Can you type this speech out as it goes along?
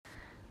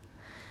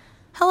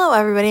Hello,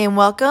 everybody, and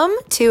welcome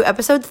to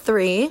episode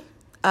 3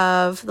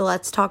 of the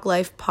Let's Talk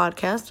Life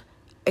podcast,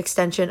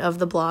 extension of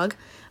the blog.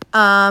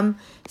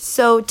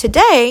 So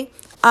today,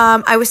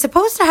 I was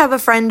supposed to have a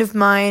friend of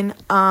mine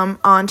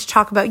on to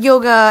talk about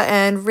yoga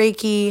and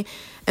Reiki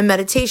and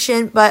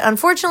meditation, but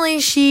unfortunately,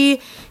 she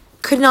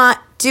could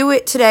not do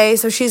it today,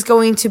 so she's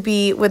going to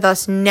be with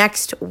us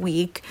next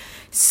week.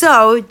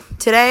 So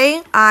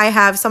today, I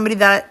have somebody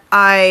that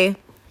I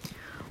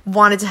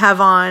wanted to have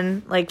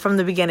on, from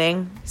the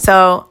beginning.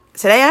 So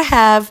today I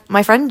have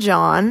my friend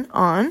John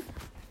on.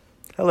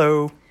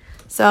 Hello.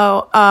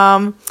 So,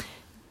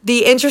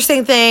 the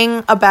interesting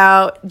thing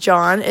about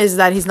John is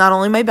that he's not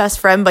only my best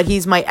friend, but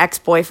he's my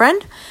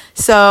ex-boyfriend.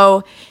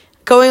 So,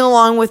 going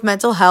along with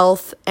mental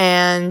health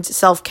and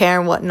self-care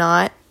and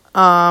whatnot,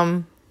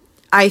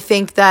 I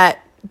think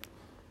that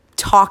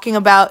talking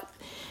about,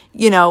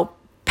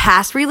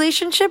 past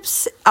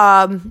relationships,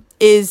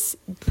 is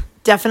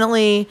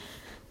definitely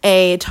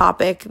a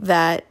topic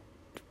that,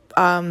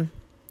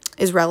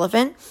 is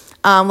relevant.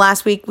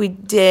 Last week we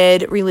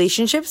did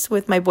relationships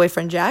with my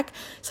boyfriend Jack.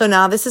 So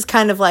now this is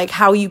kind of like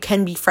how you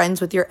can be friends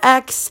with your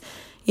ex,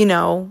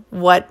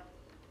 what,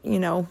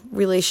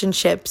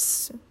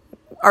 relationships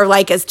are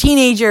like as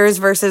teenagers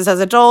versus as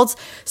adults.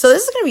 So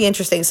this is going to be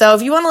interesting. So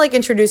if you want to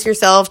introduce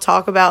yourself,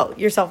 talk about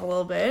yourself a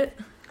little bit.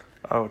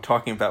 Oh,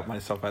 talking about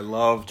myself. I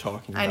love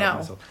talking about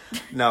myself.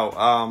 No,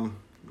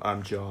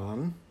 I'm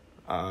John.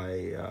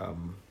 I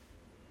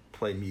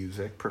play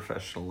music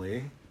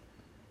professionally.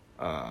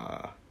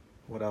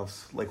 What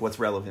else? What's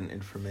relevant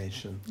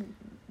information?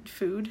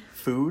 Food?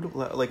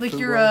 Like food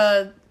you're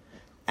a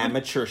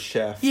amateur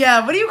chef.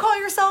 Yeah, what do you call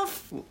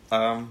yourself?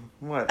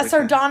 What? A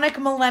sardonic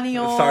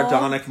millennial. A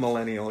sardonic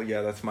millennial.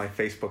 Yeah, that's my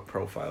Facebook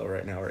profile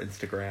right now, or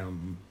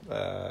Instagram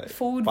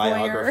food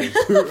biography.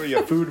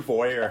 voyeur. Food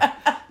voyeur.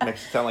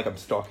 Makes it sound like I'm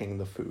stalking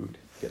the food,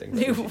 getting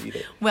ready to eat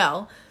it.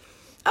 Well,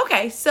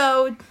 okay,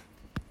 so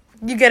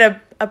you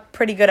get a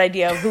pretty good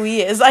idea of who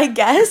he is, I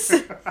guess.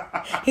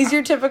 He's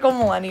your typical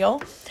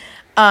millennial.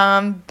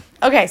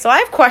 Okay, so I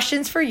have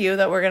questions for you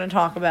that we're going to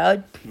talk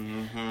about.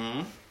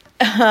 Mm-hmm.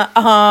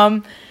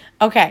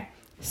 Okay,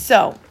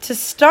 so to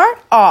start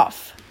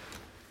off,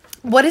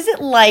 what is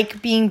it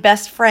like being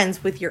best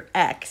friends with your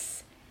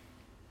ex?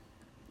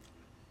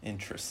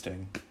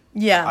 Interesting.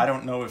 Yeah. I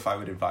don't know if I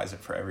would advise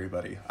it for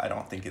everybody. I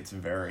don't think it's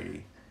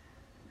I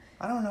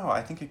don't know.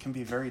 I think it can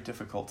be very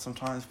difficult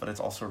sometimes, but it's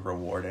also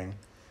rewarding.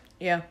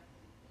 Yeah.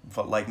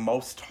 But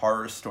most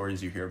horror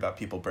stories you hear about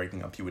people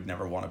breaking up, you would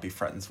never want to be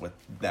friends with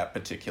that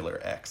particular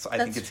ex. I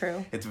think it's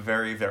true. It's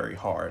very, very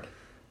hard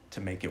to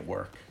make it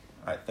work,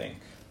 I think.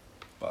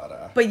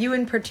 But you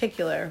in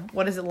particular,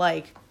 what is it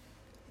like?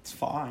 It's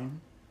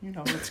fine.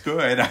 It's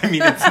good. I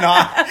mean,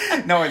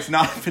 it's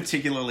not a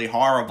particularly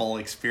horrible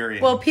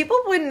experience. Well, people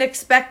wouldn't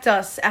expect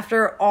us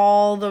after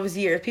all those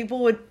years.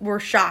 People were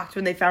shocked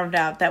when they found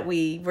out that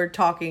we were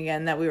talking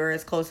and that we were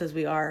as close as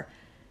we are.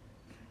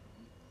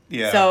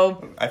 Yeah.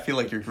 So I feel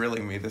like you're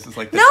grilling me. This is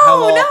like the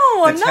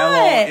I'm not.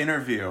 tell-all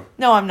interview.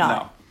 No, I'm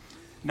not.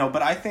 No,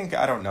 but I think,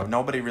 I don't know,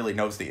 nobody really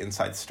knows the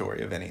inside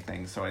story of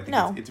anything. So I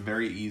think it's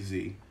very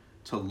easy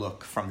to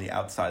look from the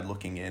outside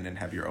looking in and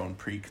have your own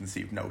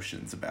preconceived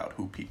notions about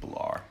who people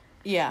are.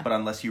 Yeah. But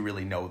unless you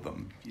really know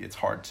them, it's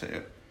hard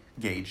to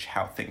gauge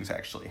how things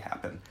actually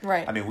happen.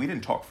 Right. I mean, we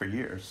didn't talk for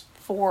years.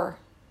 4,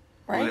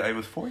 right? It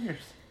was 4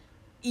 years.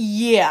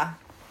 Yeah.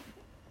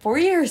 4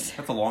 years.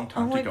 That's a long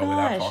time to go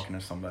without talking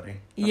to somebody.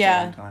 That's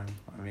a long time.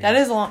 I mean, that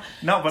is long.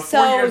 No, but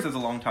 4 years is a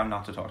long time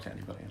not to talk to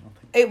anybody, I don't think.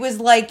 It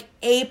was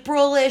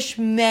April-ish,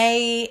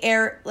 May,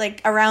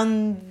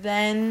 around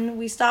then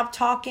we stopped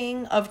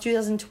talking of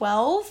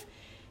 2012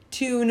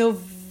 to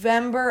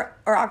November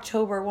or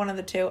October, one of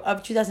the two,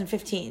 of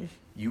 2015.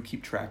 You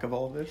keep track of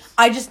all of this?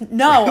 I just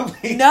know.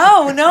 Really?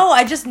 No,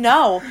 I just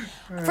know.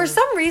 For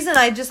some reason,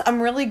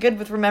 I'm really good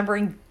with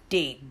remembering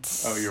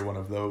dates. Oh, you're one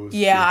of those.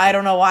 Yeah, I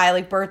don't know why,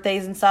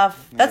 birthdays and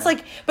stuff. That's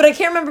but I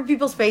can't remember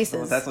people's faces.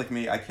 Well, that's like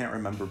me. I can't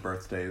remember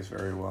birthdays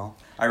very well.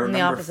 I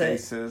remember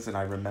faces, and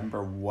I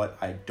remember what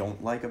I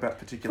don't like about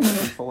particular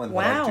people. And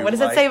wow, what does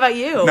that say about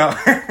you? No.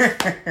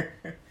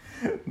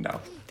 No.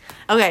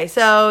 Okay,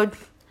 so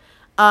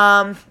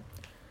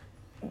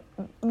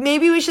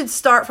maybe we should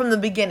start from the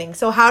beginning.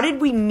 So how did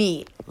we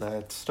meet?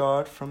 Let's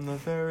start from the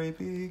very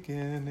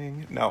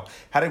beginning. No,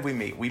 how did we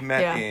meet? We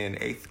met in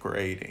 8th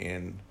grade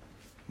in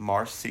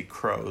Marcy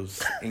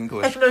Crow's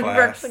English class. I know you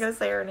were actually going to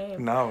say her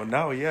name.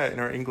 No, yeah, in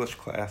our English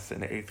class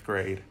in 8th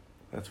grade.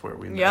 That's where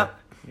we met. Yep.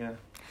 Yeah.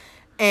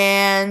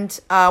 And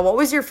what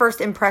was your first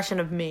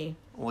impression of me?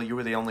 Well, you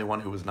were the only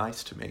one who was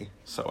nice to me.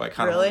 So I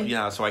kind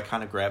of so I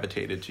kind of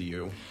gravitated to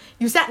you.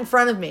 You sat in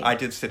front of me. I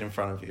did sit in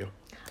front of you.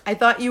 I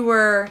thought you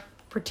were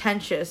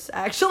pretentious,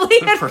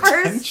 actually, at first.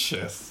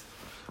 Pretentious?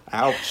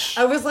 Ouch.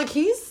 I was like,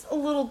 he's a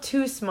little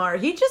too smart.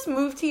 He just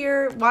moved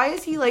here. Why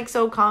is he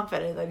so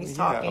confident that he's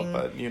talking?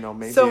 Yeah, but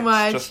maybe so it's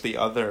much. Just the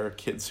other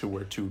kids who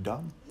were too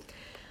dumb.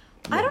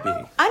 Maybe. I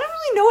don't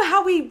really know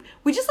how we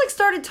just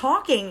started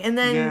talking and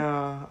then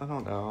I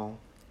don't know.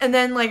 And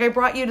then I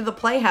brought you to the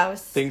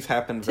Playhouse. Things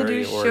happened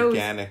very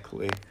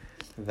organically.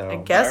 Though. I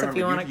guess if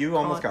you want to you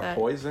almost got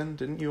poisoned.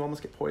 Didn't you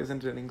almost get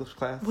poisoned in English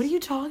class? What are you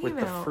talking about?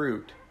 With the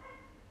fruit.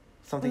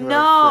 Something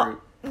about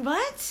fruit.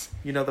 What?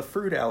 You know, the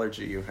fruit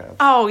allergy you have.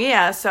 Oh,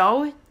 yeah,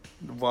 so?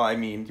 Well, I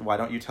mean, why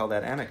don't you tell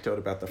that anecdote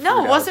about the fruit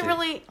No, it wasn't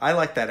allergy? really... I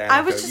like that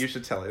anecdote. You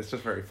should tell it. It's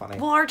just very funny.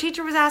 Well, our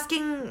teacher was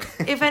asking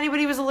if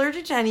anybody was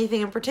allergic to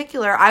anything in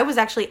particular. I was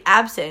actually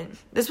absent.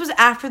 This was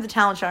after the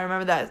talent show. I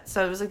remember that.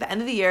 So it was like the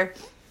end of the year.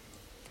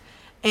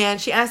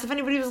 And she asked if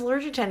anybody was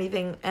allergic to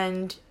anything.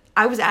 And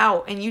I was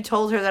out. And you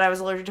told her that I was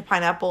allergic to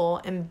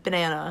pineapple and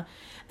banana.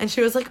 And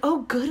she was like,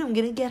 oh, good, I'm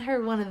going to get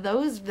her one of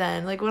those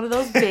then. Like, one of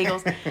those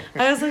bagels.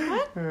 I was like,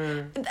 what?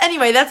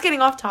 Anyway, that's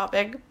getting off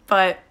topic.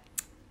 But,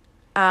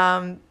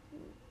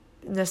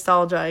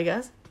 nostalgia, I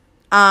guess.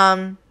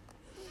 Then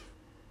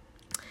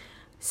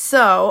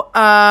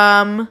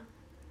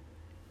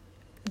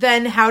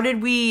how do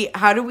we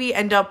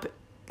end up,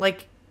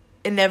 like,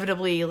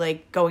 inevitably,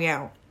 like, going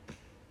out?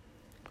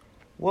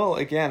 Well,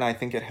 again, I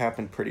think it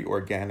happened pretty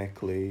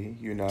organically,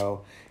 you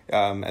know.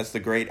 As the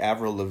great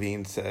Avril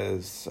Lavigne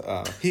says,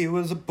 he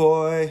was a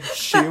boy,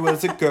 she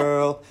was a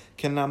girl,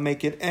 cannot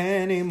make it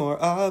any more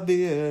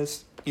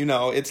obvious. You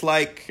know, it's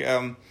like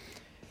two...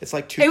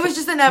 It was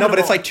just inevitable. No, but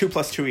it's like 2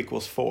 + 2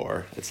 =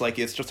 4.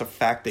 It's just a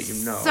fact that you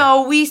know.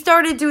 So we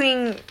started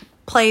doing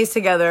plays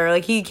together.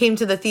 Like, he came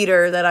to the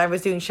theater that I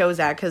was doing shows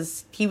at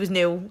because he was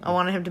new. I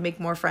wanted him to make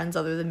more friends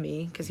other than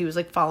me because he was,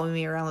 like, following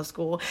me around the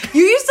school.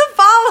 You used to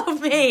follow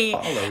me!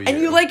 Follow you. And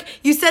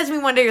you said to me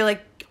one day, you're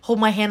like, hold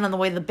my hand on the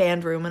way to the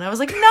band room. And I was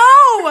like, no!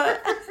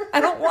 I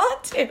don't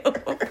want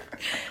to.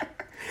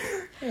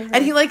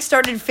 And he, like,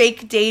 started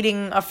fake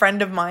dating a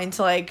friend of mine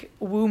to, like,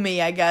 woo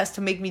me, I guess,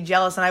 to make me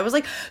jealous. And I was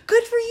like,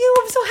 good for you.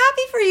 I'm so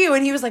happy for you.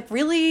 And he was like,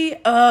 really?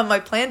 My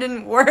plan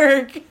didn't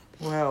work.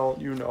 Well,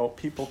 you know,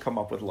 people come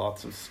up with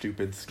lots of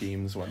stupid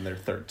schemes when they're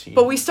 13.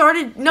 But we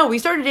started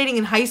dating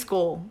in high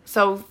school.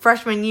 So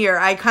freshman year,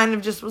 I kind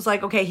of just was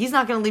like, okay, he's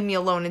not going to leave me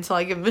alone until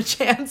I give him a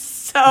chance.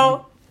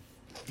 So,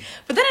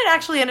 but then it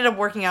actually ended up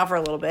working out for a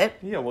little bit.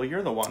 Yeah, well,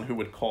 you're the one who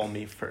would call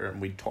me and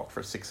we'd talk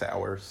for 6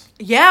 hours.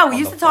 Yeah, we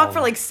used to talk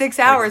for like 6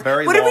 hours.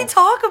 What did we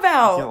talk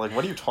about? Yeah, like,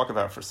 what do you talk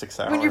about for 6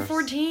 hours? When you're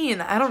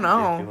 14, I don't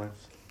know.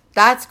 Ridiculous.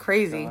 That's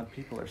crazy. God,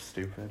 people are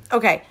stupid.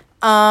 Okay,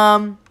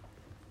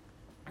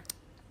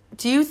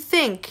 do you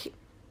think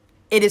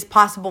it is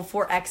possible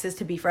for exes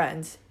to be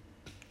friends?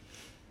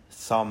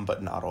 Some,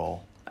 but not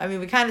all. I mean,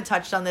 we kind of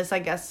touched on this, I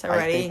guess,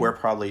 already. I think we're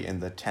probably in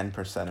the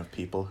 10% of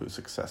people who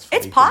successfully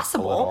It's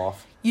possible. pull it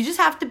off. You just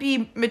have to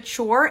be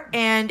mature,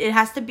 and it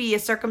has to be a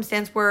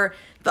circumstance where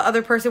the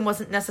other person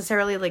wasn't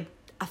necessarily, like,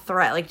 a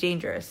threat, like,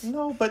 dangerous.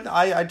 No, but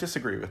I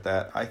disagree with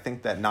that. I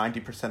think that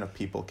 90% of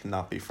people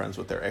cannot be friends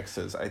with their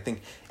exes. I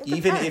think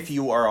even if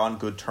you are on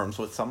good terms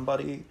with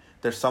somebody,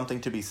 there's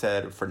something to be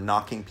said for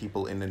knocking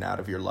people in and out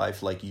of your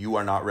life. Like, you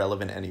are not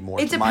relevant anymore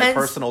to my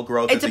personal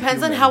growth. It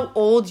depends on how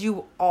old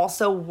you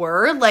also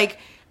were. Like,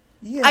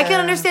 yeah. I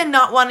can understand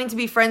not wanting to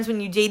be friends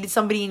when you dated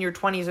somebody in your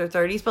 20s or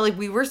 30s, but, like,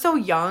 we were so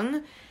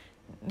young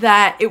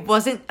that it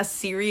wasn't a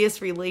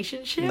serious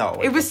relationship.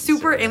 No, it was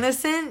super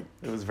innocent.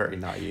 It was very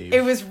naive.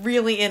 It was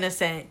really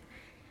innocent.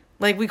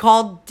 Like, we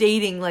called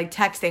dating, like,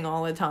 texting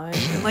all the time.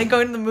 And, like,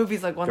 going to the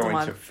movies, like, once a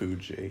month. Going to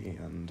Fuji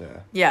and,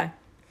 yeah.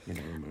 You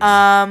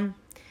know,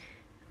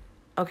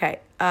 okay.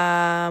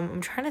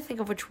 I'm trying to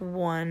think of which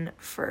one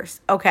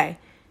first. Okay.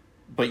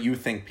 But you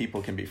think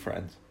people can be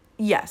friends?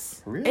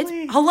 Yes.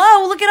 Really?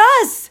 Hello, look at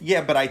us!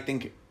 Yeah, but I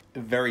think a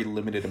very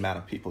limited amount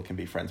of people can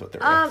be friends with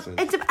their exes.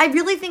 I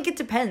really think it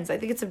depends. I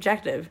think it's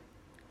subjective.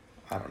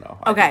 I don't know.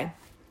 Okay.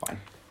 Fine.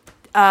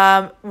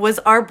 Was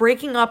our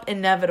breaking up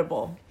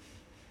inevitable?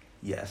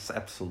 Yes,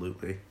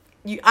 absolutely.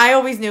 I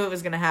always knew it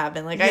was going to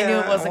happen. Like, I knew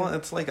it wasn't... Well,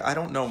 it's like, I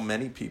don't know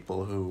many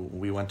people who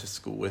we went to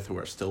school with who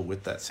are still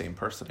with that same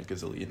person a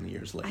gazillion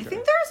years later. I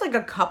think there's, like,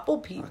 a couple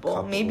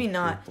people. Maybe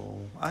not.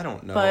 People. I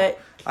don't know.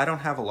 But... I don't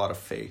have a lot of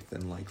faith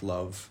in, like,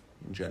 love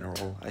in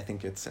general. I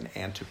think it's an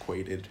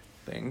antiquated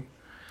thing.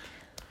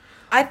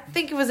 I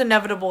think it was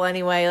inevitable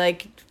anyway.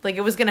 Like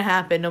it was going to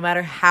happen no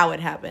matter how it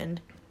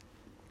happened.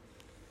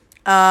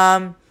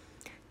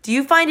 Do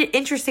you find it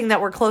interesting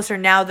that we're closer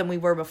now than we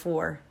were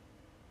before?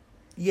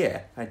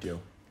 Yeah, I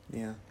do.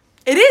 Yeah.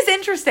 It is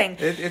interesting.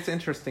 It's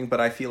interesting, but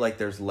I feel like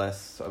there's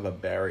less of a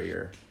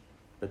barrier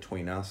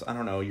between us. I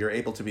don't know. You're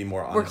able to be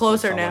more honest. We're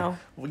closer now.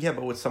 Well, yeah,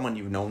 but with someone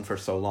you've known for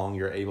so long,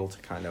 you're able to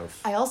kind of...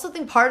 I also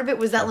think part of it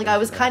was that, like, I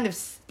was kind of...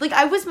 Like,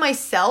 I was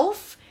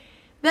myself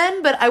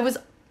then, but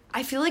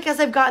I feel like as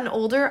I've gotten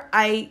older,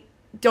 I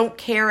don't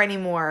care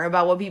anymore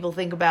about what people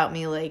think about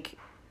me. Like,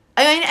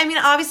 I mean,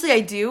 obviously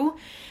I do,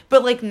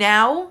 but, like,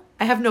 now...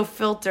 I have no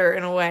filter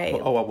in a way.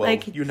 Well,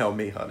 like, you know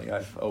me, honey.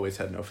 I've always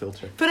had no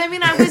filter. But I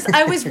mean,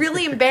 I was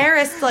really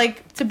embarrassed,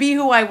 like, to be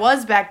who I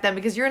was back then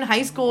because you're in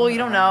high school, you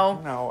don't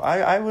know. No,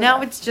 I was.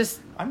 Now it's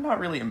just. I'm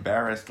not really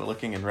embarrassed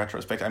looking in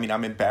retrospect. I mean,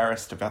 I'm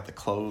embarrassed about the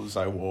clothes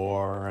I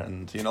wore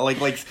and, you know,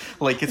 like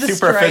it's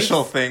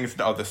superficial things.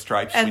 Oh, the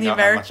stripes. And the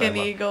American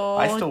Eagle.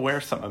 I still wear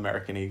some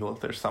American Eagle.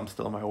 There's some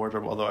still in my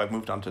wardrobe, although I've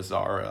moved on to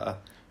Zara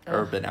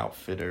Urban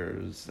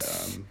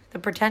Outfitters. The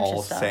pretentious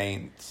All stuff.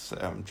 Saints.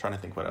 I'm trying to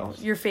think what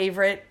else. Your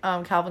favorite,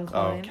 Calvin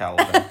Klein. Oh,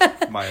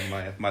 Calvin.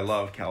 my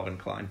love, Calvin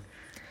Klein.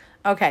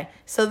 Okay,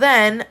 so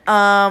then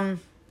I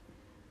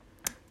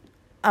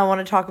want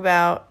to talk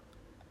about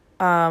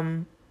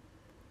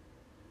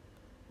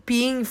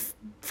being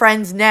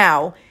friends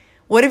now.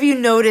 What have you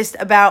noticed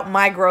about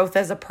my growth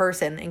as a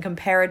person in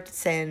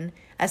comparison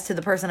as to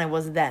the person I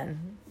was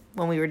then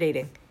when we were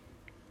dating?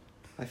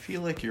 I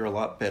feel like you're a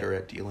lot better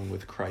at dealing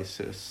with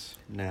crisis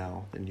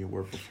now than you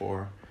were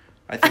before.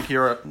 I think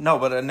you're...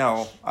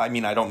 No. I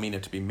mean, I don't mean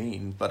it to be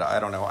mean, but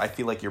I don't know. I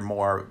feel like you're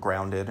more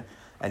grounded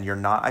and you're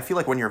not... I feel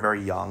like when you're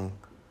very young,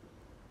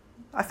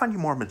 I find you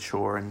more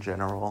mature in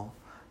general.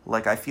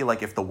 Like, I feel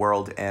like if the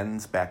world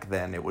ends back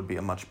then, it would be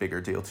a much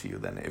bigger deal to you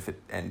than if it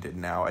ended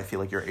now. I feel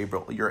like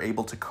you're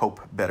able to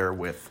cope better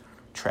with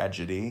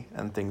tragedy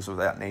and things of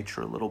that nature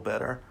a little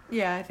better.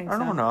 Yeah, I think so. I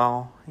don't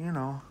know.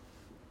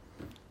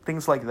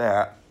 Things like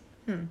that.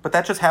 But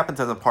that just happens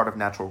as a part of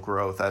natural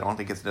growth. I don't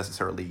think it's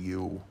necessarily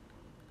you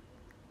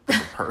as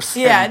a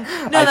person. Yeah, no,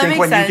 I that think makes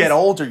when sense. you get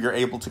older, you're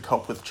able to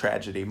cope with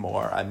tragedy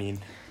more. I mean...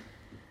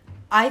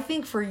 I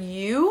think for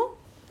you,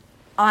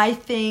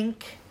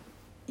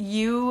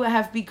 you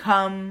have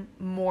become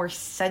more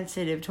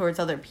sensitive towards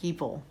other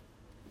people.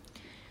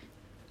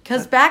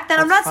 Because back then,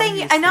 I'm not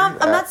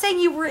saying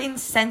you were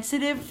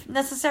insensitive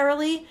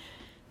necessarily,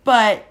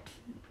 but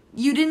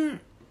you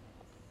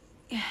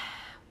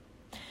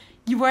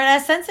weren't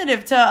as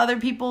sensitive to other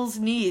people's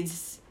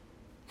needs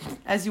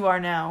as you are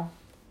now.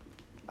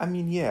 I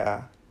mean,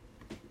 yeah.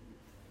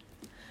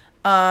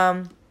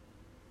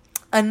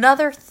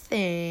 Another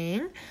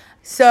thing.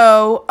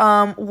 So,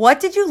 what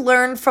did you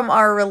learn from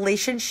our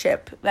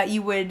relationship that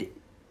you would,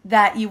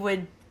 I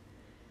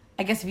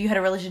guess if you had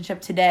a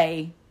relationship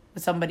today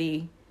with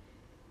somebody,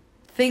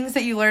 things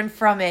that you learned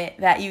from it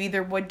that you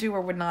either would do or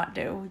would not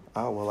do?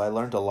 Oh, well, I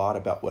learned a lot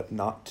about what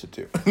not to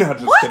do. No,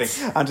 just What? kidding.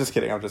 I'm just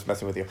kidding. I'm just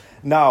messing with you.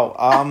 No,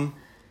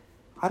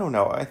 I don't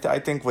know. I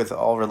think with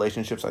all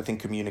relationships, I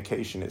think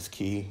communication is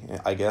key,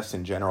 I guess,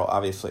 in general.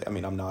 Obviously, I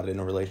mean, I'm not in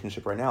a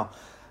relationship right now.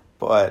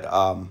 But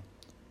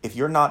if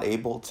you're not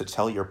able to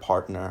tell your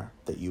partner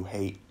that you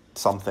hate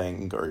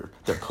something or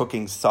their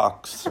cooking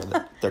sucks or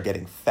that they're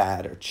getting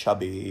fat or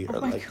chubby or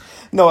God.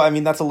 No, I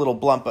mean, that's a little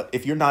blunt, but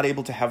if you're not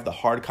able to have the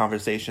hard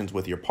conversations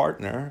with your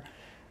partner,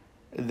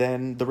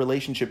 then the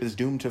relationship is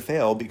doomed to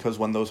fail, because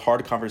when those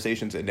hard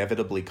conversations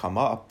inevitably come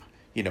up,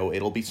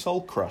 it'll be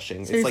soul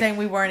crushing. So you're saying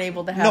we weren't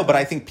able to have No, but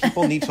I think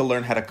people need to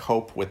learn how to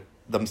cope with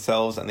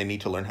themselves, and they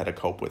need to learn how to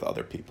cope with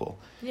other people.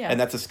 Yeah. And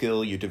that's a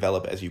skill you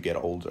develop as you get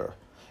older.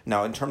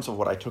 Now, in terms of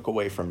what I took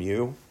away from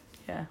you,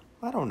 yeah,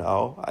 I don't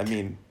know. I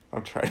mean,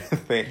 I'm trying to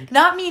think.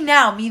 Not me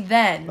now, me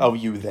then. Oh,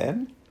 you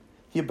then?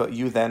 Yeah, but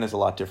you then is a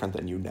lot different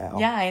than you now.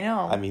 Yeah, I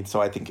know. I mean,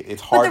 so I think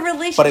it's hard.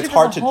 But it's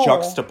hard to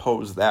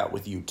juxtapose that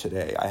with you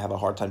today. I have a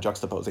hard time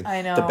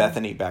juxtaposing the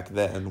Bethany back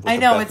then. With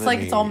it's like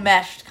it's all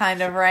meshed,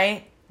 kind of,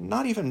 right?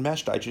 Not even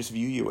meshed. I just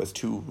view you as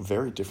two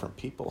very different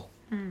people.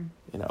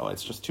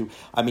 It's just two.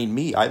 I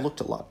mean, I looked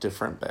a lot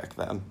different back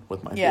then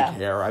with my big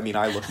hair. I mean,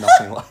 I look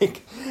nothing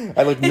like.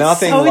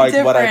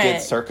 What I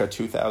did circa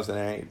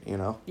 2008.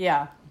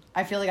 Yeah,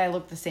 I feel like I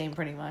look the same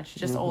pretty much,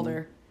 just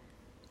older.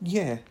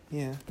 Yeah.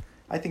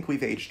 I think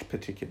we've aged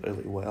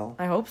particularly well.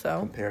 I hope so.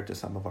 Compared to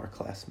some of our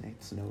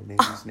classmates, no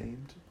names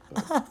named.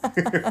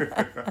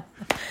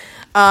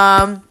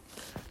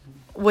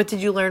 What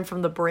did you learn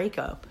from the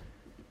breakup?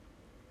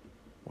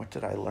 What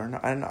did I learn?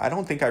 I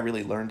don't think I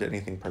really learned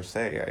anything per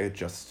se. I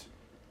just,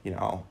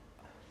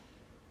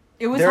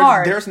 It was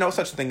hard. There's no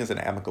such thing as an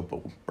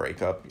amicable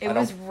breakup. It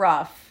was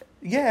rough.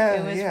 Yeah,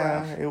 it was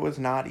rough. It was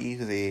not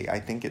easy. I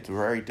think it's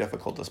very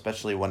difficult,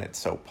 especially when it's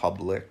so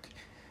public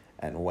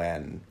and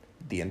when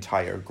the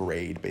entire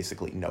grade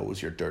basically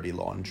knows your dirty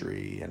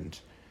laundry. And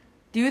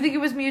do you think it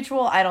was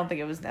mutual? I don't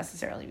think it was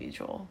necessarily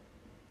mutual.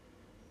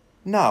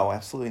 No,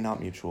 absolutely not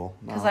mutual.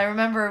 Because I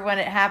remember when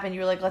it happened,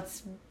 you were like,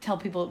 "Let's tell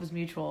people it was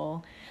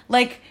mutual."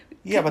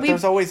 Yeah, but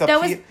there's always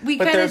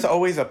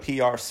always a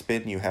PR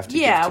spin you have to.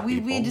 Yeah, give to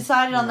people. we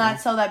decided on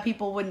that so that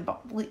people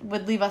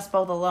would leave us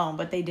both alone,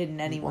 but they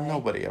didn't anyway. Well,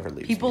 nobody ever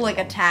leaves. People me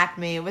alone. attacked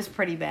me. It was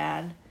pretty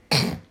bad.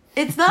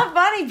 It's not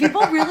funny.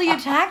 People really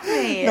attacked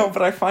me. No,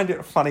 but I find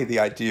it funny, the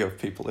idea of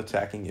people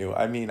attacking you.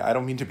 I mean, I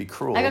don't mean to be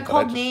cruel. I got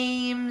called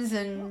names,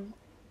 and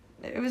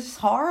it was just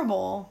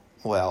horrible.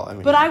 Well, I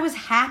mean... But I was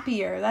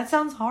happier. That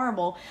sounds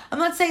horrible. I'm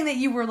not saying that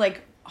you were,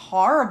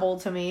 horrible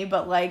to me,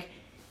 but, we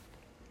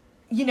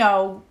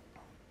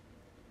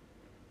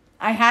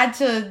had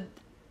to.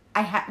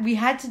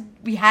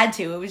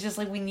 It was just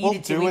we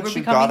needed to. We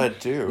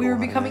were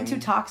becoming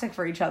too toxic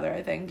for each other,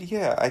 I think.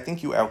 Yeah, I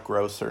think you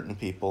outgrow certain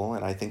people,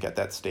 and I think at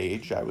that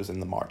stage I was in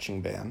the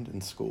marching band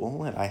in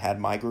school, and I had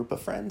my group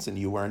of friends, and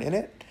you weren't in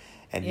it,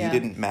 and you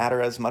didn't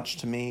matter as much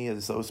to me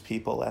as those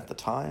people at the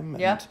time.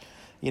 And,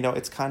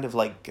 it's kind of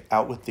like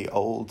out with the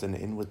old and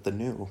in with the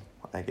new,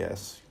 I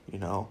guess,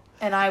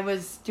 And I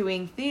was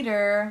doing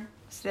theater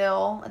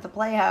still at the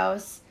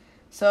Playhouse,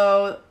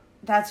 so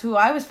that's who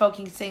I was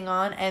focusing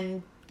on,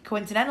 and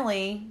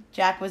coincidentally,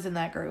 Jack was in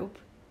that group.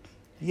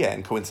 Yeah,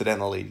 and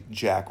coincidentally,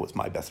 Jack was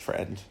my best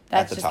friend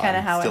That's at the just kind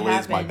of how Still it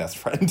happened. Still is my best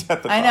friend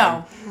at the time. I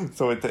know.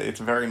 So it's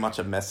very much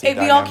a messy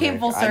dynamic. We all came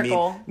full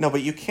circle. I mean, no,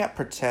 but you can't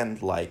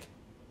pretend like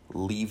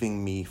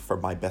leaving me for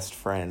my best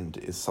friend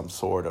is some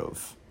sort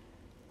of,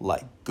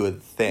 like,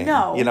 good thing.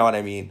 No. You know what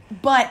I mean?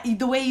 But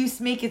the way you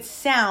make it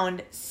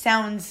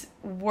sounds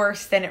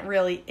worse than it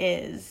really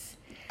is.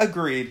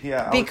 Agreed,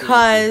 yeah.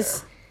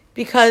 Because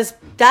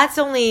that's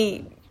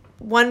only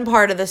one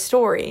part of the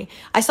story.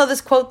 I saw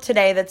this quote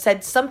today that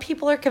said, some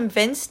people are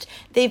convinced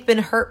they've been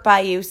hurt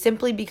by you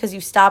simply because you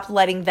stopped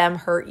letting them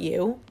hurt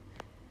you.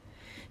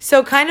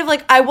 So kind of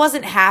like I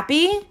wasn't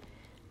happy,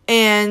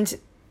 and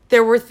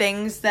there were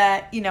things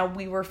that, you know,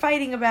 we were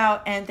fighting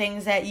about and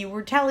things that you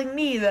were telling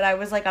me that I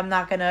was like, I'm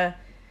not gonna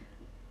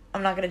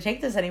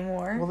take this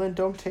anymore. Well, then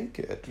don't take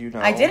it, you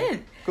know. I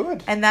didn't.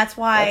 Good. And that's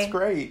why... That's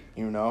great,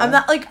 you know. I'm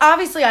not, like,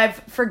 obviously I've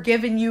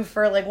forgiven you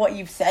for, like, what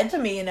you've said to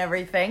me and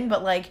everything,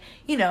 but, like,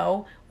 you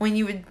know, when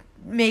you would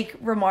make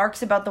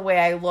remarks about the way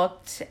I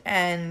looked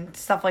and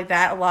stuff like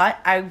that a lot,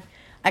 I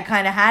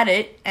kind of had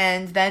it,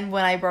 and then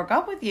when I broke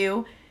up with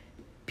you,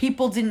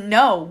 people didn't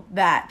know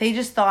that. They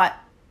just thought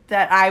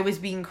that I was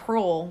being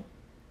cruel.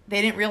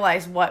 They didn't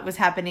realize what was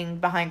happening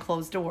behind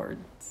closed doors.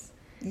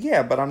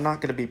 Yeah, but I'm not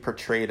going to be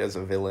portrayed as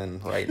a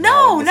villain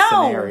now in this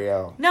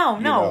scenario.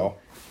 No.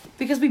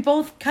 Because we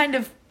both kind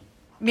of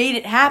made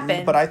it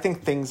happen. But I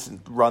think things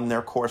run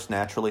their course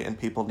naturally, and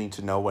people need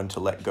to know when to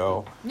let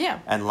go. Yeah.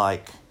 And,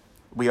 like,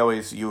 you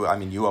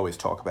always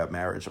talk about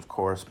marriage, of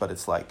course, but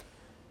it's like,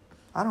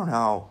 I don't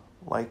know.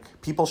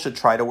 Like, people should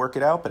try to work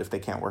it out, but if they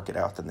can't work it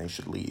out, then they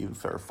should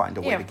leave or find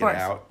a way to get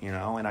out, you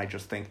know? And I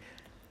just think,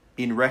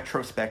 in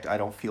retrospect, I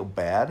don't feel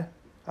bad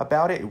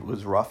about it. It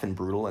was rough and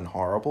brutal and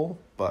horrible,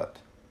 but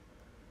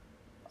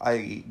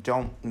I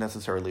don't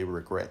necessarily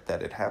regret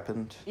that it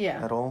happened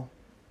at all.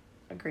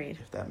 Agreed.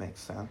 If that makes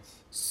sense.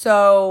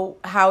 So,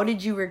 how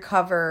did you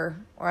recover,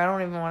 or I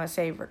don't even want to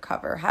say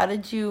recover,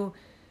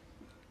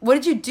 what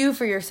did you do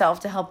for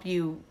yourself to help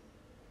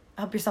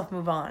yourself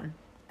move on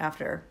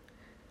after?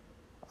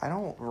 I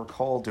don't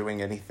recall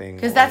doing anything.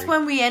 Because that's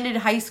when we ended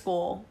high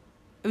school.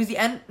 It was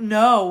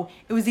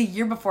it was a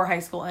year before high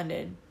school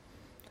ended.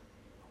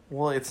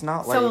 Well, it's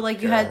not like... So,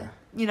 like, you had,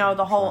 you know,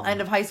 the whole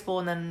end of high school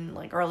and then,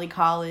 like, early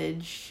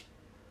college.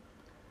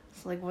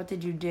 So, like, what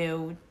did you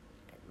do?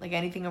 Like,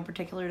 anything in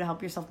particular to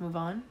help yourself move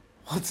on?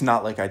 Well, it's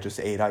not like I just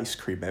ate ice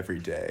cream every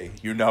day.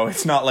 You know,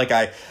 it's not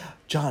like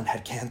John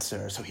had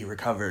cancer, so he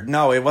recovered.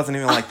 No, it wasn't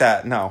even like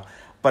that, no.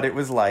 But it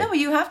was like... No, but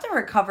you have to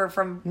recover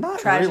from not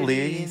tragedy.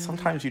 Really.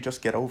 Sometimes you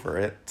just get over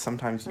it.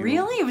 Sometimes you...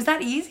 Really? It was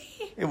that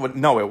easy?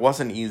 No, it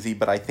wasn't easy,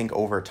 but I think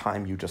over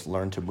time you just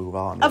learn to move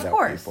on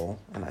without people.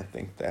 And I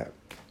think that,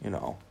 you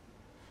know...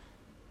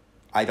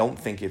 I don't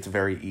think it's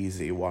very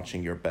easy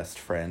watching your best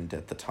friend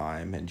at the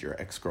time and your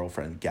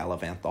ex-girlfriend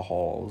gallivant the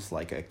halls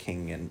like a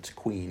king and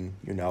queen,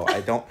 you know.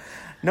 I don't...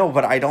 No,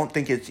 but I don't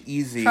think it's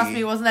easy. Trust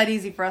me, it wasn't that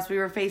easy for us. We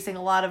were facing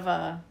a lot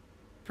of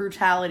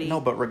brutality.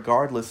 No, but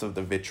regardless of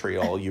the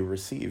vitriol you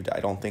received, I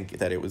don't think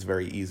that it was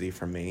very easy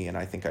for me, and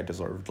I think I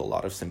deserved a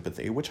lot of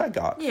sympathy, which I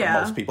got from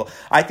most people.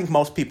 I think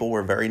most people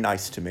were very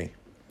nice to me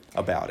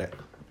about it,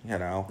 you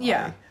know.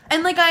 Yeah.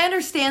 And, like, I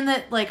understand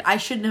that, like, I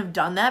shouldn't have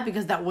done that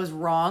because that was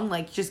wrong,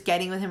 like, just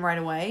getting with him right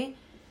away.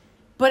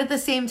 But at the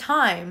same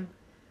time,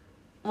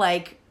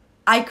 like,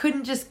 I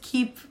couldn't just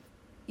keep,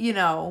 you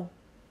know...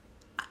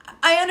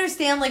 I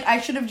understand, like,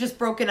 I should have just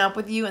broken up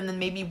with you and then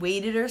maybe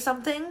waited or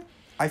something.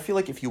 I feel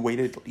like if you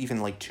waited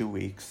even, like, 2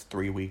 weeks,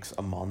 3 weeks,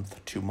 a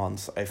month, 2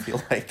 months, I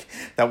feel like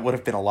that would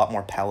have been a lot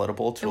more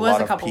palatable to a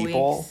lot of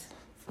people. Weeks.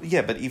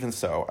 Yeah, but even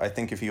so, I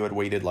think if you had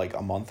waited like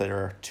a month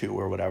or two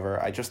or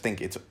whatever, I just think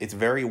it's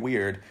very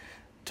weird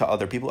to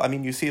other people. I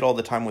mean, you see it all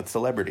the time with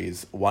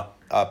celebrities.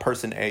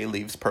 Person A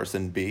leaves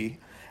person B,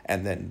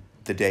 and then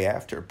the day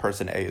after,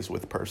 person A is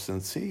with person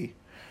C.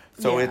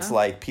 So it's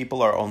like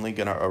people are only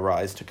going to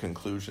arise to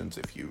conclusions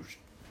if you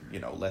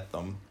let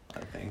them,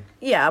 I think.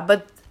 Yeah,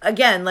 but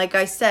again, like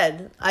I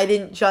said, I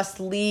didn't just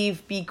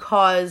leave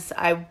because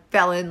I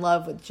fell in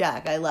love with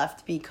Jack. I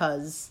left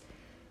because...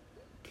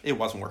 It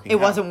wasn't working.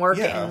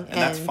 Yeah, and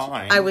that's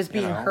fine. I was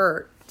being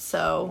hurt,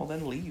 so... Well,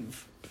 then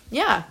leave.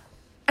 Yeah.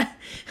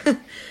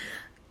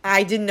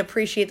 I didn't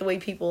appreciate the way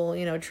people,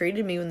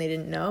 treated me when they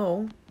didn't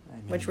know,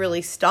 which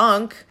really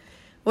stunk.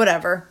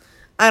 Whatever.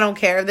 I don't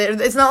care.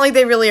 It's not like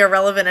they really are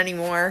relevant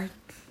anymore.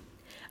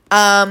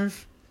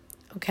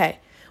 Okay.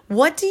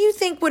 What do you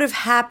think would have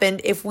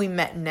happened if we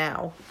met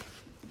now?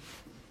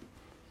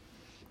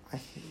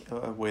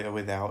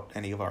 Without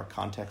any of our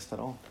context at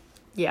all?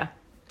 Yeah.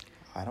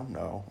 I don't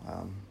know.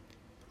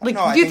 Do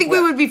you think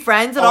we would be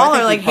friends at all,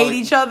 or hate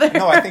each other?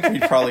 No, I think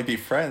we'd probably be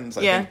friends.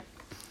 I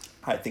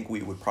think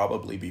we would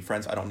probably be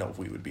friends. I don't know if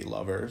we would be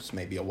lovers.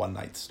 Maybe a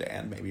one-night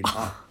stand. Maybe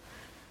not.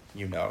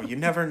 You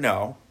never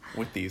know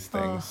with these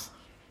things.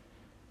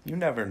 You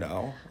never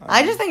know.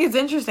 I just think it's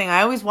interesting.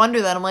 I always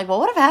wonder that. I'm like, well,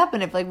 what would have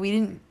happened if we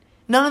didn't?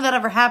 None of that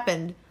ever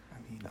happened.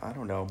 I mean, I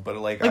don't know, but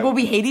will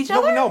we hate each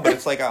other? No, but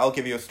it's like I'll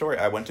give you a story.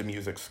 I went to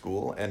music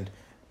school, and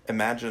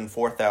imagine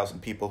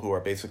 4,000 people who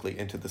are basically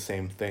into the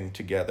same thing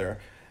together,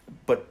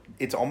 but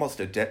it's almost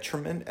a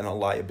detriment and a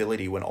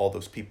liability when all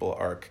those people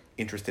are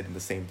interested in the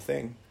same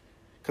thing.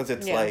 Because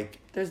it's like...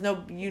 There's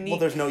no uniqueness. Well,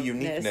 there's no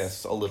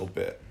uniqueness a little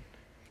bit.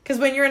 Because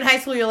when you're in high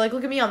school, you're like,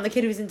 look at me, I'm the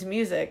kid who's into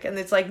music. And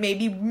it's like,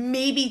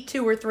 maybe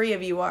 2 or 3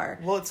 of you are.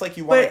 Well, it's like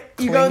you want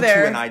to cling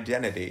to an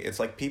identity. It's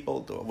like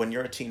people, when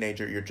you're a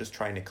teenager, you're just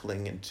trying to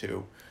cling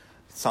into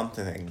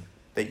something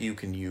that you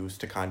can use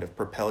to kind of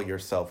propel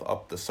yourself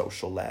up the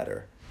social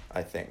ladder,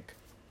 I think.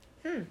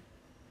 You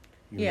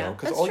know?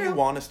 Because all you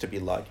want is to be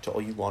liked.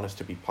 All you want is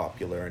to be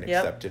popular and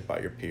accepted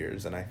by your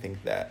peers. And I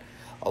think that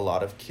a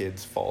lot of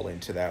kids fall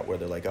into that where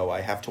they're like, oh,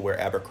 I have to wear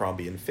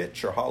Abercrombie and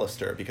Fitch or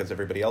Hollister because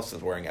everybody else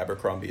is wearing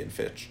Abercrombie and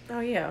Fitch. Oh,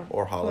 yeah.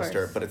 Or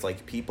Hollister. But it's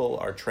like people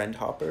are trend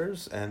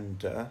hoppers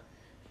and,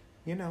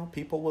 you know,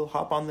 people will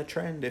hop on the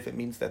trend if it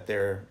means that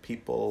they're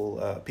people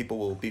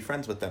will be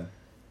friends with them,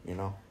 you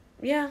know?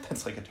 Yeah.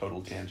 That's like a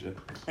total tangent.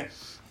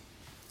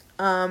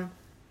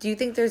 Do you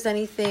think there's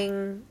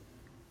anything,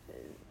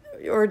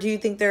 or do you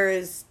think there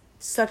is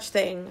such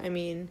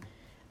thing,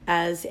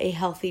 as a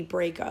healthy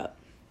breakup?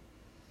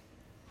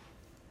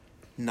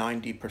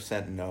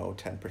 90% no,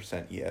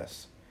 10%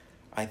 yes.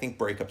 I think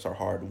breakups are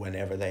hard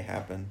whenever they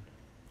happen.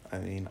 I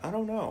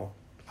don't know.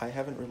 I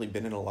haven't really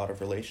been in a lot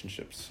of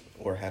relationships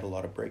or had a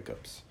lot of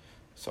breakups.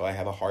 So I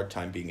have a hard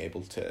time being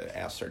able to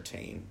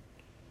ascertain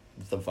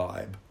the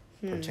vibe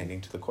pertaining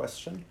to the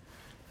question.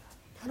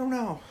 I don't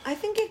know. I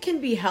think it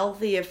can be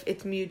healthy if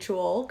it's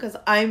mutual, because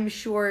I'm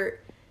sure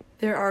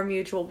there are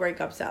mutual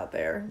breakups out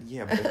there.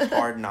 Yeah, but it's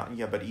hard not...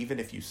 Yeah, but even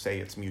if you say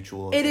it's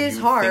mutual... It is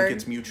hard. You think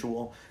it's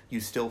mutual, you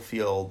still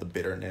feel the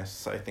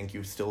bitterness. I think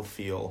you still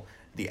feel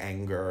the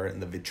anger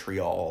and the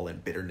vitriol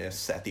and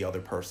bitterness at the other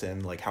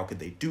person. Like, how could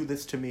they do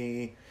this to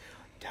me?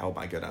 How am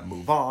I going to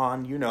move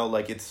on? You know,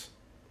 like, it's...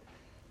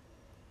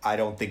 I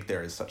don't think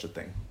there is such a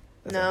thing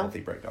as a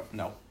healthy breakup.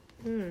 No.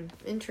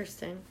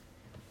 Interesting.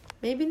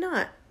 Maybe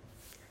not.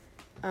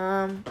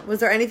 Was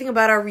there anything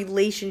about our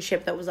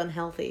relationship that was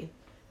unhealthy?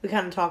 We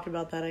kind of talked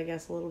about that, I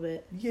guess, a little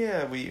bit.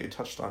 Yeah, we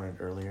touched on it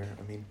earlier.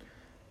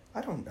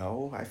 I don't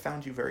know. I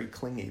found you very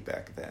clingy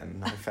back then.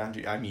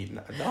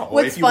 No.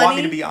 If you want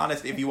me to be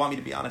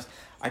honest,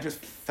 I just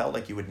felt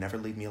like you would never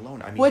leave me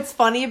alone. What's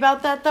funny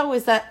about that, though,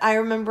 is that I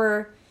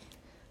remember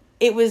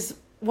it was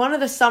one of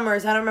the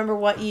summers, I don't remember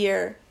what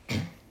year,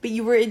 but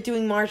you were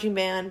doing marching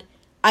band.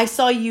 I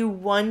saw you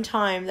one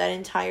time that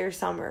entire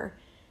summer.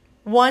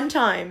 One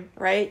time,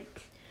 right?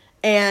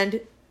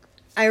 And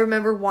I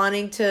remember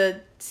wanting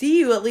to see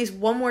you at least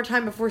one more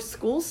time before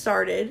school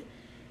started,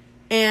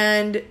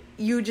 and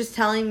you just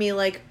telling me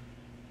like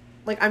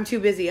I'm too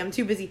busy.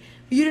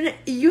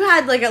 You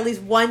had like at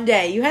least one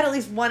day, you had at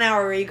least 1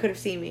 hour where you could have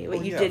seen me,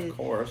 but you didn't. Of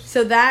course.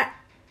 So that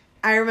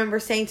I remember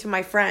saying to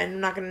my friend, I'm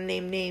not going to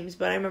name names,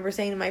 but I remember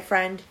saying to my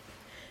friend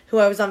who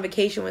I was on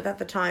vacation with at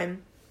the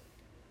time,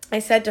 I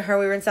said to her,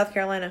 we were in South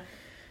Carolina,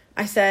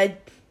 I said,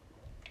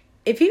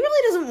 if he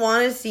really doesn't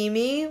want to see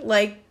me,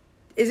 like,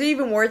 is it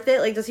even worth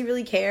it? Like, does he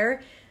really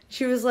care?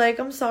 She was like,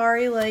 I'm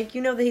sorry, like,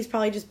 you know that he's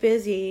probably just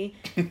busy.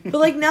 But,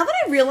 like, now that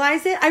I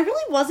realize it, I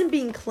really wasn't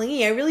being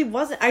clingy. I really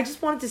wasn't. I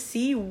just wanted to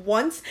see you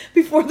once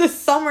before the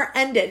summer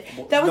ended.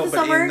 That was the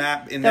summer.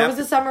 That was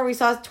the summer we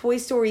saw Toy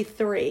Story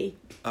 3.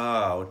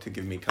 Oh, to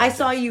give me context. I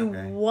saw you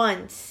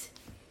once.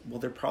 Well,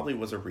 there probably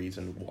was a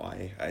reason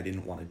why I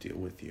didn't want to deal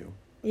with you.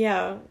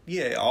 Yeah.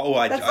 Yeah.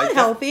 That's not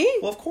healthy.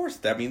 Well, of course.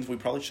 That means we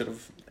probably should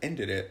have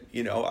ended it.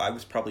 You know, I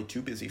was probably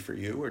too busy for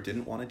you or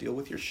didn't want to deal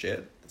with your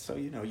shit. So,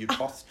 you know, you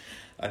tossed...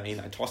 I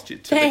tossed you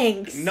to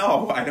Thanks.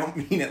 No, I don't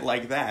mean it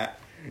like that.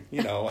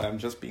 You know, I'm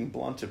just being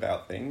blunt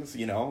about things,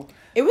 you know.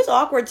 It was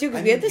awkward, too,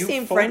 because we had the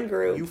same friend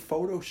group. You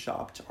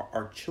photoshopped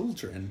our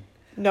children.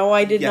 No,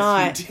 I did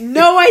not. You did.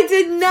 No, I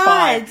did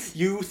not. Fine.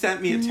 You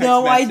sent me a text message.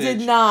 No, I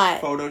did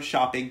not.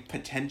 Photoshopping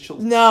potential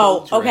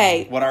children.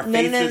 Okay. What our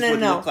faces would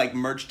look like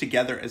merged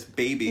together as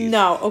babies.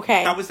 No,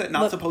 okay. How was that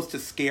not supposed to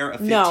scare a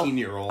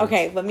 15-year-old? No.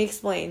 Okay, let me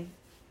explain.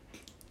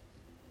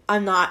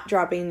 I'm not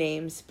dropping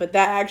names, but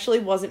that actually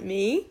wasn't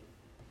me.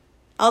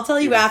 I'll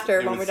tell you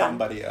after when we're done.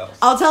 Somebody else.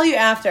 I'll tell you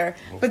after.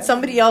 Okay. But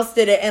somebody else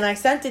did it, and I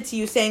sent it to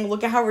you saying,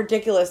 look at how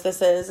ridiculous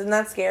this is. Isn't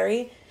that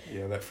scary?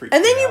 Yeah, that freaked me out.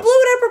 And then you blew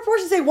it out of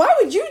proportion, saying, why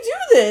would you do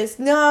this?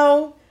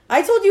 No.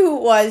 I told you who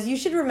it was. You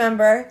should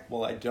remember.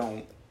 Well, I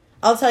don't.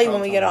 I'll tell you when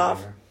we get off.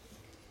 Later.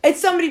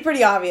 It's somebody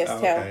pretty obvious, too.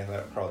 Okay,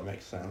 that probably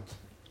makes sense.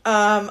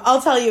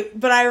 I'll tell you,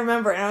 but I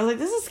remember, and I was like,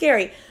 this is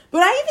scary.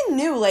 But I even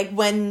knew, like,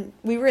 when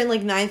we were in,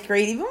 like, 9th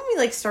grade, even when we,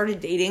 like,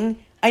 started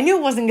dating, I knew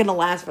it wasn't going to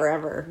last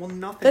forever. Well,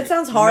 nothing. That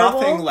sounds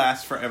horrible. Nothing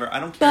lasts forever. I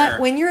don't care.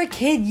 But when you're a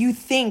kid, you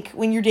think,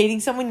 when you're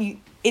dating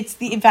someone, it's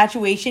the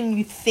infatuation.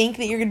 You think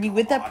that you're going to be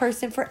with that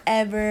person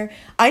forever.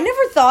 I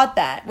never thought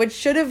that, which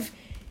should have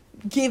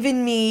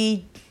given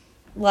me,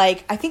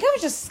 like, I think I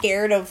was just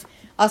scared of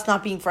us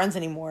not being friends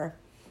anymore.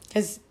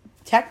 Because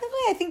technically,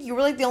 I think you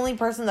were, like, the only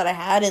person that I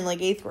had in, like,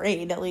 8th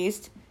grade, at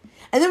least.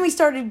 And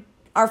then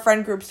our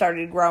friend group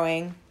started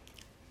growing.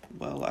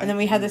 Well, and then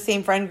we had the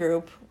same friend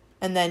group.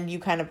 And then you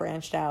kind of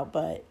branched out,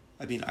 but...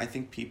 I mean, I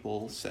think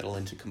people settle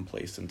into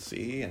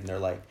complacency and they're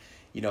like,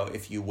 you know,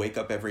 if you wake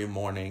up every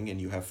morning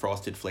and you have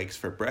Frosted Flakes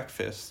for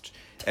breakfast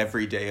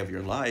every day of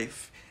your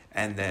life,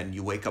 and then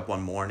you wake up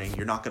one morning,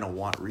 you're not going to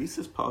want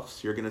Reese's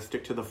Puffs. You're going to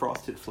stick to the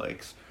Frosted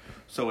Flakes.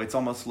 So it's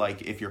almost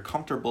like if you're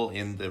comfortable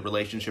in the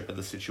relationship or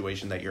the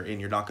situation that you're in,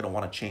 you're not going to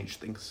want to change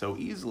things so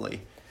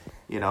easily.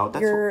 You know,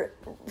 that's your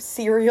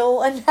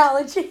cereal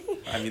analogy.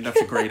 I mean,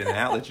 that's a great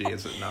analogy,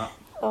 is it not?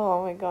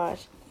 Oh my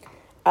gosh.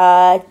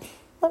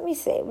 Let me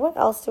see. What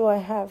else do I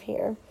have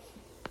here?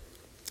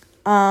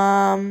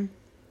 Why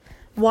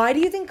do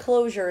you think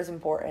closure is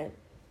important?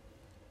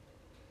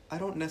 I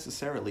don't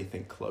necessarily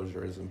think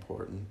closure is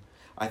important.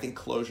 I think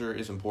closure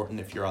is important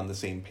if you're on the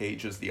same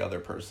page as the other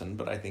person,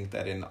 but I think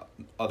that in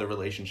other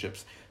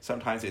relationships,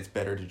 sometimes it's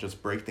better to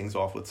just break things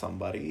off with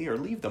somebody or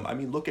leave them. I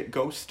mean, look at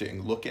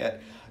ghosting. Look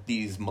at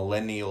these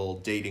millennial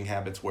dating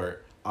habits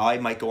where I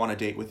might go on a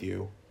date with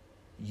you.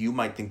 You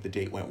might think the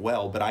date went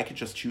well, but I could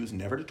just choose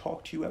never to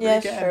talk to you ever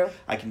again. True.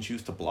 I can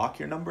choose to block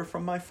your number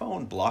from my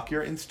phone, block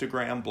your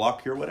Instagram,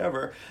 block your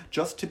whatever,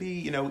 just to be,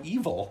 you know,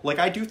 evil. Like,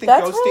 I do think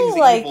ghosting's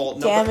really, evil.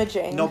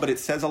 Damaging. No, but it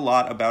says a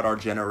lot about our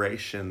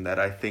generation that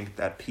I think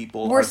that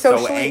people are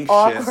so anxious.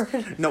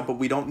 Awkward. No, but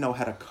we don't know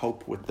how to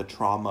cope with the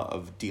trauma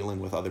of dealing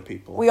with other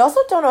people. We also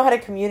don't know how to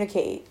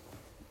communicate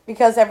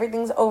because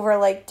everything's over,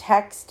 like,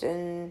 text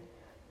and,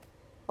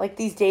 like,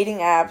 these dating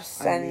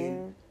apps I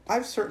mean,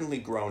 I've certainly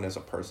grown as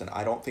a person.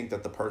 I don't think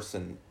that the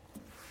person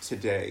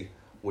today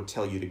would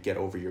tell you to get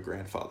over your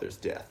grandfather's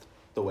death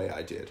the way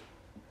I did.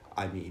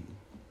 I mean...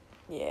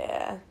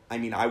 Yeah. I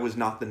mean, I was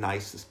not the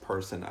nicest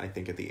person, I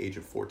think, at the age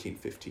of 14,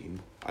 15.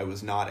 I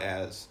was not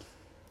as...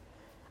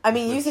 I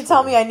mean, you used to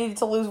tell me I needed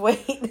to lose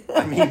weight.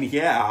 I mean,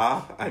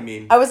 yeah. I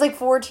mean... I was like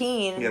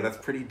 14. Yeah, that's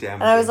pretty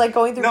damaging. And I was like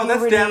going through puberty. No,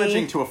 that's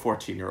damaging to a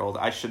 14-year-old.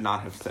 I should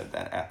not have said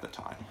that at the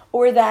time.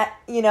 Or that,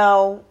 you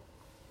know...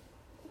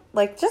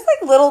 Like, just,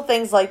 like, little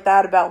things like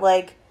that about,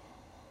 like,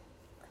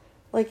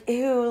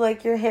 ew,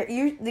 like, your hair,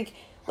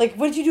 like,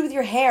 what did you do with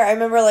your hair? I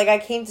remember, like, I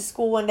came to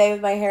school one day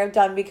with my hair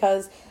done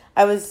because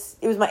it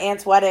was my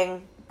aunt's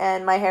wedding,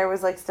 and my hair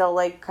was, like, still,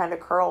 like, kind of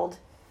curled,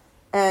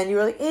 and you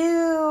were like,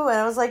 ew, and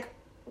I was like,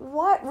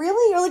 what,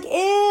 really? You're like,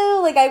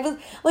 ew,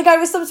 I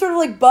was some sort of,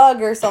 like,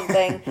 bug or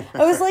something.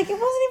 I was like, it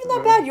wasn't even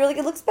that bad. You were like,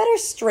 it looks better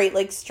straight,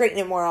 like, straighten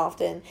it more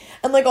often,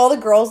 and, like, all the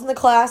girls in the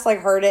class, like,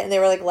 heard it, and they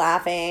were, like,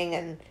 laughing,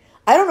 and...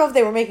 I don't know if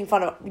they were making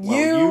fun of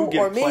you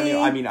or me.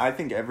 I mean, I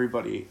think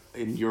everybody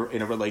in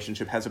a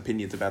relationship has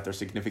opinions about their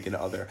significant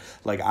other.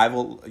 Like,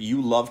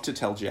 you love to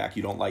tell Jack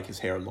you don't like his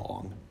hair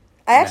long.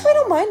 I actually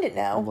don't mind it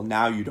now. Well,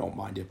 now you don't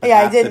mind it, but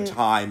at the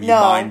time you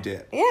mind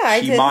it. Yeah,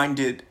 She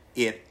minded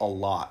it a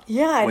lot.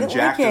 Yeah, I when didn't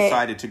Jack like it.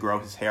 decided to grow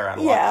his hair out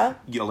a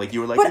lot. You know, like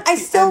you were like, but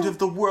it's the end of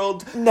the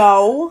world.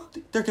 No.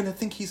 They're gonna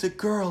think he's a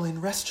girl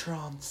in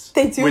restaurants.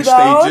 They do, which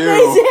though. They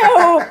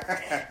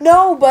do.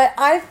 No, but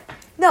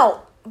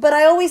But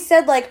I always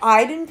said, like,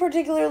 I didn't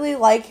particularly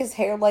like his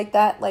hair like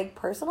that, like,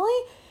 personally.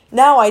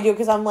 Now I do,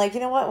 because I'm like, you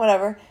know what,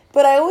 whatever.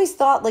 But I always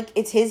thought, like,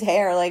 it's his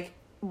hair. Like,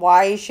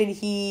 why should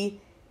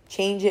he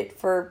change it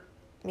for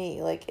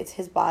me? Like, it's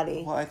his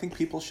body. Well, I think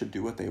people should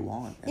do what they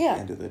want at the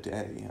end of the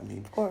day. I mean,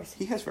 of course.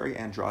 He has very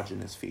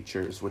androgynous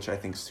features, which I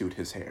think suit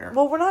his hair.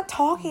 Well, we're not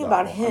talking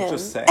about him. I'm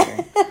just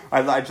saying.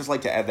 I'd just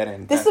like to add that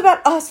in. This is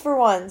about us for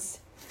once.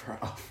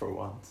 For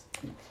once.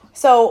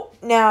 So,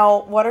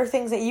 now, what are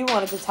things that you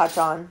wanted to touch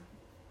on?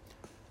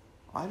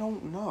 I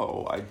don't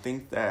know. I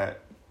think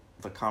that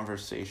the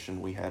conversation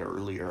we had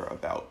earlier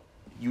about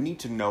you need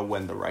to know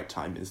when the right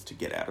time is to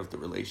get out of the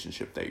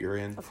relationship that you're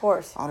in. Of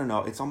course. I don't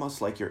know. It's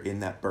almost like you're in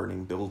that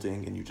burning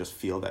building and you just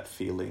feel that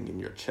feeling in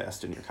your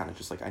chest and you're kind of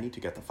just like, I need to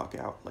get the fuck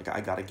out. Like, I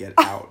gotta get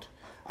out.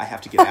 I have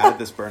to get out of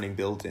this burning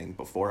building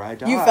before I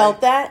die. You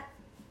felt that?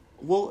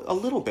 Well, a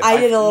little bit. I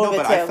did a little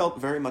bit, but too. I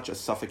felt very much a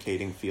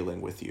suffocating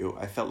feeling with you.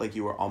 I felt like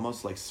you were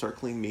almost like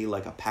circling me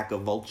like a pack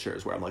of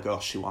vultures where I'm like,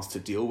 oh, she wants to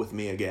deal with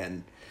me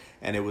again.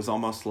 And it was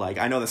almost like,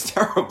 I know that's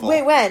terrible.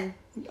 Wait, when?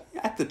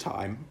 At the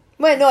time.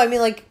 Wait, no, I mean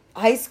like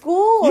high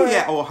school? Or?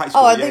 Yeah, high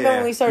school. Oh, I think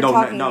when we started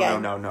talking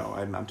again. No.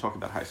 I'm talking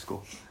about high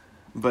school.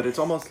 But it's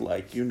almost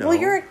like, you know. Well,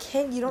 you're a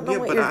kid. You don't know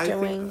what you're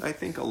doing. I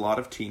think a lot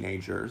of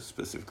teenagers,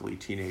 specifically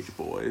teenage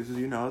boys,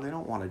 you know, they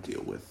don't want to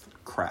deal with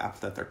crap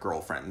that their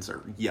girlfriends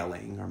are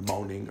yelling or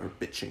moaning or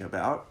bitching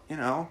about, you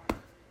know.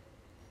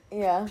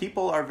 Yeah.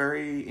 People are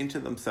very into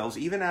themselves,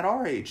 even at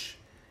our age.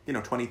 You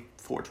know,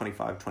 24,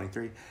 25,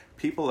 23.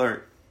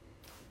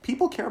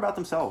 People care about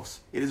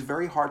themselves. It is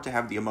very hard to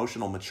have the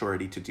emotional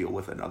maturity to deal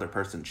with another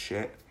person's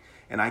shit.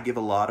 And I give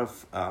a lot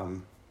of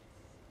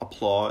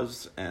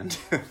applause and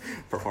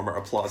performer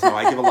applause. No,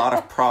 I give a lot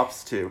of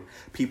props to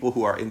people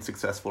who are in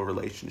successful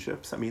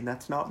relationships. I mean,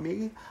 that's not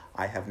me.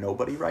 I have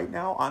nobody right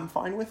now. I'm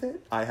fine with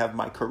it. I have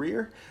my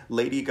career.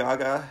 Lady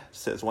Gaga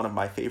says one of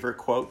my favorite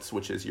quotes,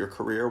 which is, your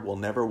career will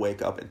never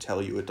wake up and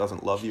tell you it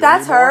doesn't love you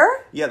That's anymore.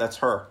 her? Yeah, that's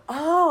her.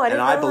 Oh, I didn't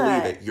know that. And I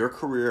believe it. Your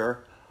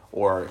career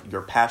or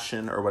your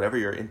passion or whatever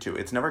you're into,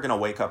 it's never going to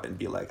wake up and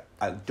be like,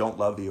 I don't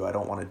love you. I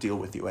don't want to deal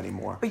with you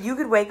anymore. But you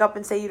could wake up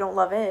and say you don't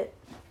love it.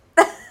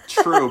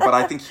 true, but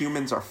I think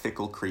humans are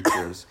fickle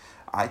creatures.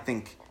 I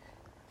think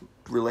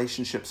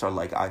relationships are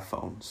like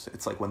iPhones.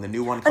 It's like when the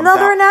new one comes out.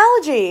 Another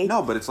analogy.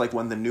 No, but it's like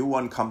when the new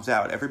one comes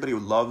out, everybody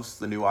loves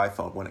the new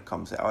iPhone when it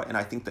comes out. And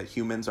I think that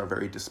humans are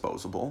very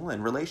disposable,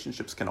 and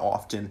relationships can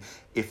often,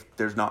 if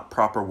there's not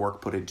proper work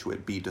put into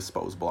it, be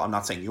disposable. I'm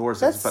not saying yours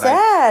That's is, but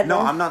sad. No,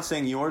 I'm not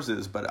saying yours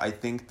is, but I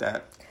think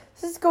that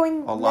this is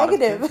going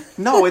negative.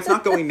 No, it's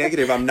not going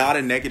negative. I'm not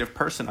a negative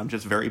person. I'm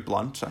just very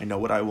blunt. I know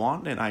what I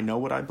want and I know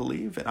what I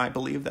believe. And I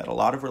believe that a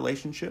lot of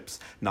relationships,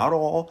 not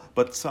all,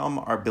 but some,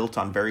 are built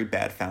on very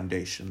bad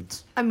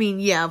foundations. I mean,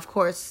 yeah, of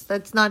course.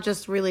 That's not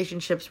just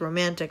relationships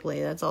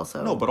romantically. That's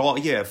also... No, but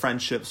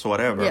friendships,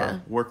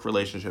 whatever, work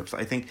relationships.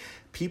 I think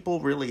people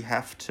really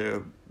have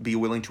to be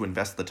willing to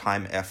invest the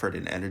time, effort,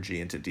 and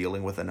energy into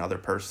dealing with another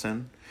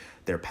person.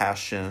 Their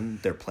passion,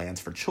 their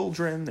plans for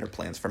children, their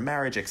plans for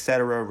marriage,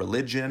 etc.,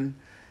 religion.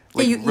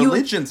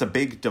 Religion's a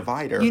big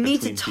divider. You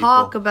need to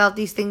talk about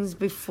these things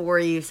before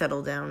you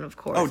settle down, of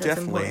course. Oh,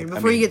 definitely.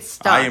 Before you get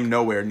stuck. I am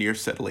nowhere near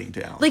settling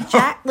down.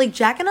 Jack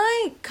and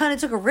I kind of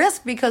took a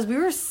risk because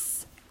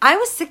I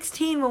was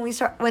 16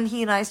 when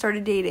he and I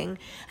started dating,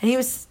 and he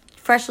was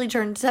freshly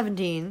turned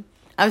 17.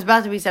 I was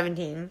about to be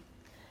 17.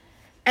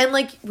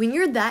 And when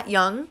you're that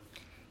young,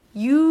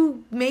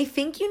 you may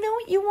think you know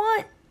what you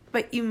want,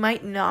 but you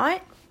might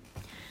not.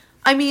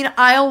 I mean,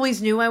 I always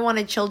knew I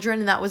wanted children,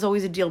 and that was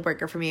always a deal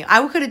breaker for me.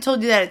 I could have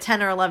told you that at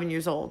 10 or 11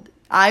 years old.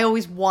 I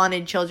always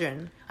wanted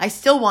children. I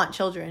still want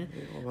children.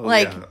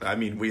 Well, yeah. I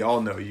mean, we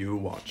all know you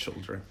want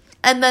children.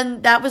 And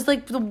then that was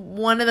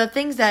one of the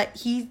things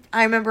that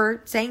I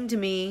remember saying to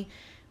me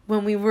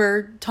when we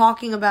were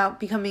talking about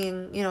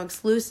becoming,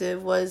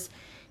 exclusive, was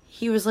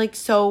he was like,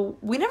 so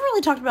we never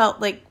really talked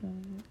about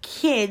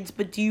kids,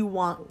 but do you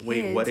want kids?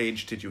 Wait, what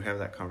age did you have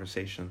that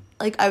conversation?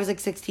 I was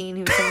 16,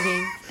 he was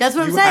 17. That's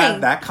what I'm saying. You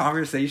had that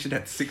conversation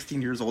at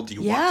 16 years old? Do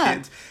you want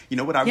kids? You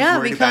know what I was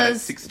worried about at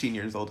 16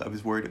 years old? I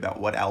was worried about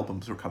what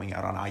albums were coming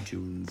out on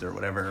iTunes or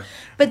whatever.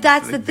 But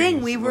that's the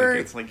thing. We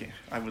were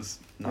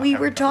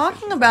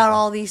talking about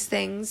all these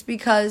things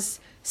because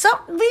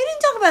we didn't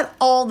talk about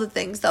all the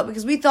things though,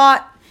 because we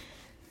thought,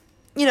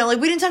 we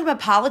didn't talk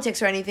about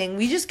politics or anything.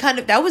 We just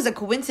that was a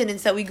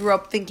coincidence that we grew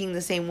up thinking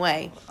the same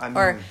way.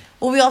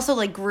 We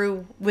also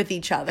grew with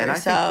each other. And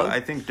I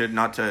think that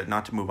not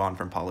to move on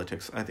from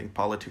politics, I think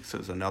politics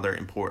is another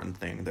important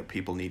thing that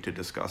people need to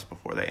discuss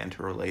before they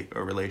enter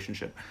a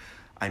relationship.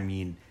 I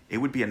mean, it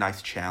would be a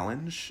nice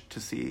challenge to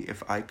see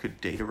if I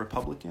could date a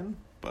Republican,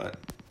 but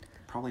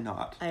probably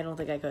not. I don't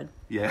think I could.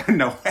 Yeah,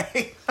 no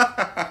way.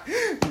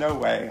 No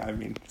way. I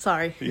mean,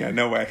 sorry. Yeah,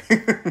 no way.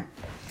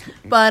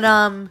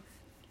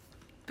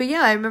 But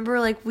yeah, I remember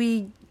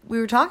we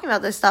were talking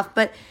about this stuff,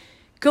 but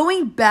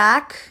going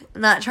back,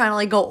 not trying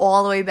to go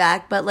all the way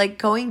back, but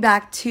going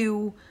back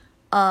to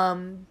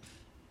when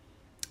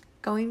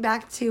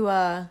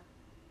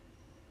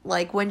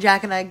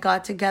Jack and I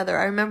got together,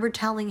 I remember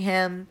telling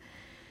him,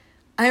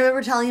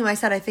 I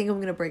said, I think I'm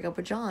going to break up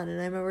with John.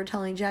 And I remember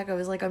telling Jack, I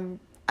was like,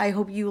 I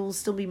hope you will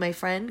still be my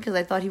friend, because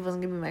I thought he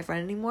wasn't going to be my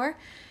friend anymore.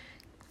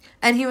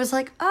 And he was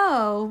like,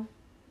 oh,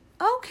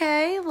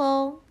 okay,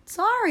 well,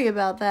 sorry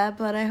about that,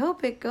 but I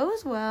hope it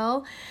goes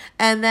well.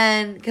 And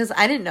then, because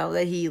I didn't know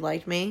that he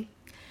liked me.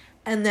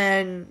 And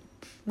then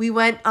we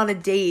went on a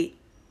date,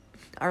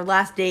 our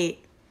last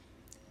date,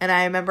 and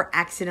I remember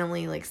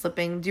accidentally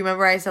slipping. Do you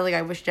remember I said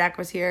I wish Jack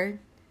was here?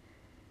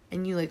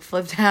 And you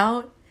flipped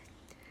out?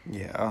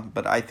 Yeah,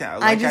 but I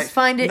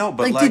find it. No,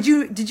 but did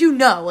you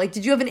know?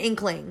 Did you have an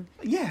inkling?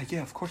 Yeah,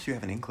 of course you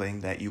have an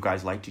inkling that you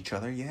guys liked each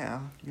other. Yeah,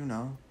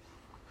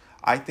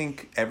 I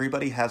think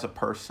everybody has a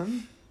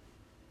person.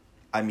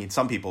 I mean,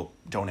 some people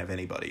don't have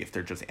anybody if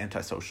they're just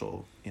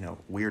antisocial,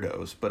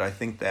 weirdos. But I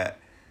think that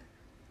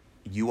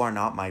you are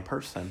not my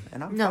person,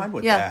 and I'm fine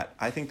with that.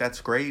 I think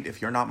that's great.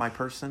 If you're not my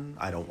person,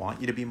 I don't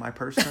want you to be my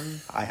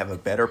person. I have a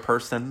better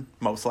person,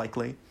 most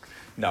likely.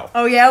 No.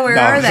 Oh, yeah? Where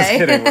are I'm they? Just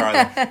kidding. Where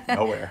are they?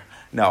 Nowhere.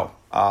 No.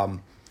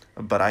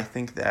 But I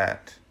think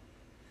that...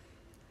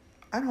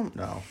 I don't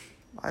know.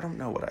 I don't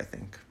know what I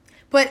think.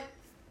 But,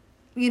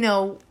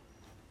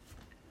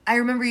 I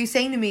remember you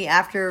saying to me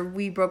after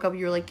we broke up,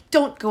 you were like,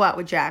 don't go out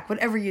with Jack,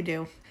 whatever you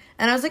do.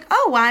 And I was like,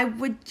 oh, why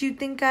would you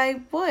think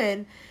I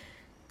would?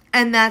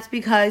 And that's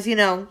because,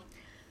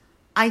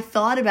 I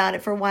thought about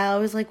it for a while. I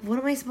was like, what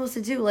am I supposed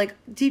to do?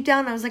 Deep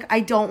down, I was like, I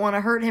don't want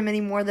to hurt him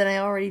any more than I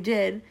already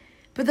did.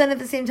 But then at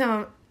the same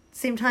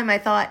time, I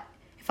thought,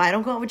 if I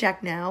don't go out with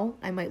Jack now,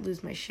 I might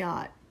lose my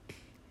shot.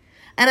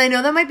 And I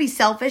know that might be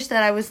selfish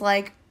that I was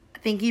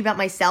thinking about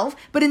myself.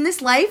 But in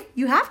this life,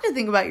 you have to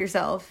think about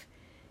yourself.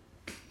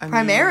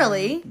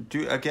 Primarily.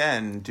 Do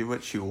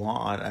what you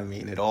want. I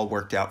mean, it all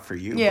worked out for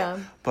you. Yeah.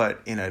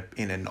 But in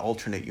an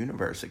alternate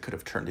universe, it could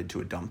have turned into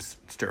a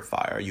dumpster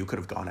fire. You could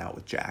have gone out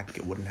with Jack.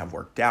 It wouldn't have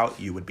worked out.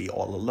 You would be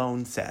all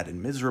alone, sad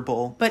and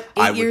miserable. But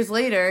 8 years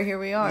later, here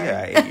we are.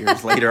 Yeah, 8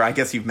 years later, I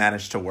guess you've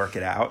managed to work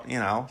it out,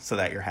 so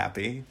that you're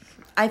happy.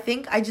 I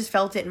think I just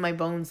felt it in my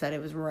bones that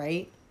it was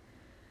right.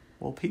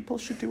 Well, people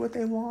should do what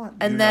they want.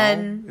 And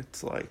then,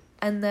 it's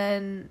And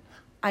then,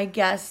 I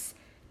guess...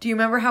 Do you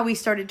remember how we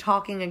started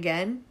talking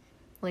again?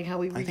 Like how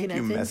we reconnected? I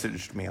think you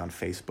messaged me on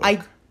Facebook. I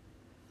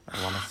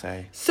want to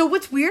say. So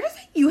what's weird is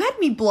that you had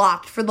me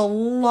blocked for the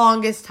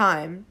longest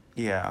time.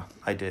 Yeah,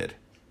 I did.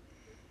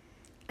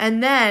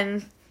 And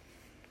then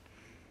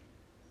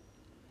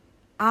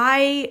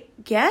I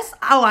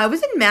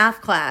was in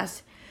math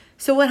class.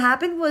 So what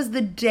happened was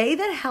the day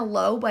that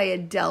Hello by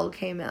Adele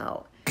came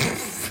out,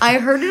 I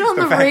heard it on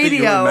the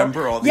radio. That you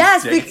remember all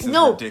these dates is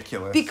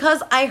ridiculous.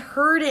 Because I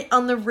heard it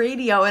on the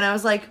radio and I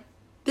was like,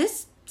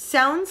 this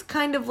sounds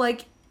kind of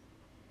like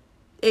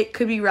it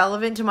could be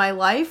relevant to my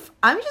life.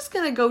 I'm just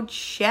going to go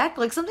check.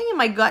 Like, something in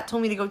my gut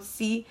told me to go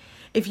see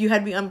if you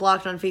had me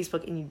unblocked on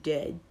Facebook, and you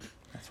did.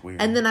 That's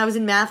weird. And then I was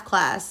in math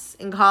class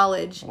in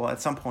college. Well,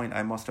 at some point,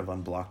 I must have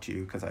unblocked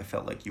you because I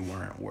felt like you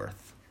weren't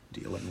worth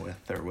dealing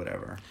with or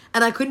whatever.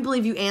 And I couldn't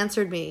believe you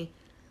answered me.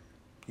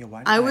 Yeah, why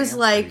did I was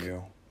like,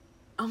 you?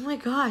 Oh my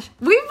gosh.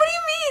 What do you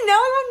mean? Now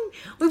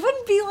we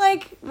wouldn't be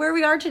like where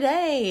we are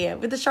today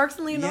with the Sharks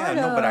and Leonardo.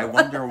 Yeah, no, but I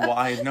wonder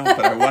why.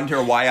 I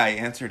wonder why I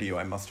answered you.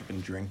 I must have been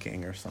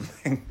drinking or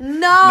something.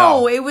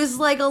 No, it was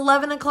like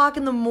 11 o'clock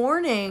in the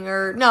morning.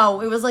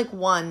 No, it was like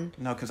 1.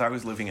 No, because I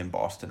was living in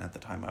Boston at the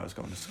time I was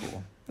going to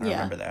school. I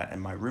remember that.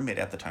 And my roommate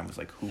at the time was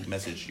like, who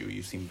messaged you?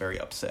 You seem very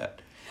upset.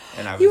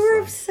 And I was You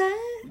were upset?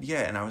 Yeah,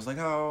 and I was like,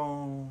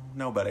 oh,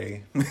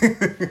 nobody.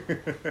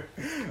 I'm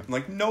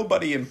like,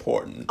 nobody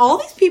important. All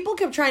these people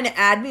kept trying to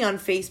add me on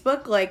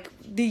Facebook, like,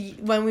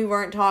 when we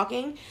weren't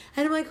talking.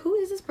 And I'm like, who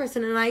is this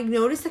person? And I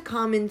noticed a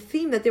common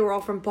theme that they were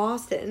all from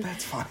Boston.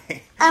 That's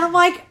funny. And I'm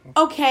like,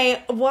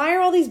 okay, why are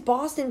all these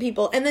Boston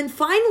people? And then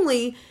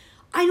finally,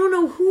 I don't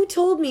know who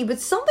told me, but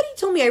somebody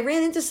told me. I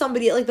ran into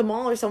somebody at, like, the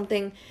mall or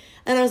something.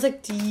 And I was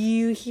like, do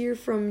you hear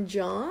from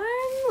John?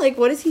 Like,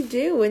 what does he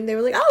do? And they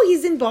were like, oh,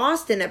 he's in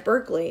Boston at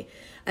Berkeley.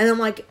 And I'm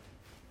like,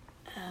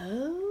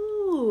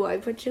 oh, I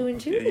put 2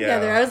 and 2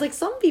 together. I was like,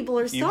 some people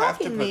are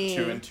stalking me. You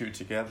have to put 2 and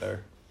 2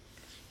 together.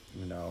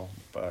 No,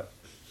 but...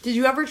 Did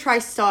you ever try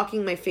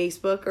stalking my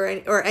Facebook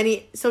or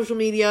any social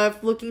media,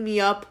 looking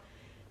me up?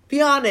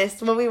 Be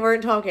honest, when we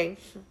weren't talking.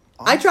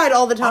 I tried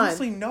all the time.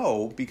 Honestly,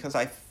 no, because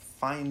I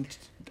found...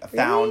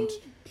 Really?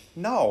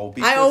 No,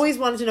 because... I always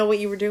wanted to know what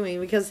you were doing,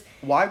 because...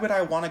 Why would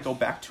I want to go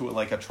back to,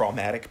 like, a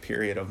traumatic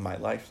period of my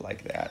life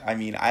like that? I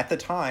mean, at the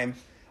time,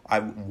 I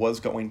was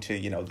going to,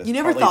 you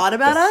never thought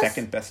about us?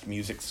 Second best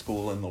music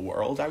school in the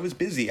world. I was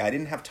busy. I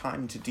didn't have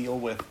time to deal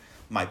with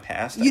my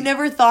past. You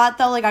never thought,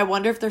 though, like, I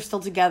wonder if they're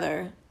still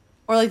together?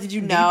 Or, like, did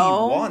you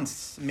know?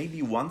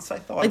 Maybe once I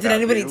thought like, did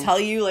anybody tell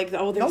you, like,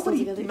 oh, they're still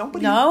together?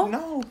 Nobody. No?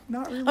 No,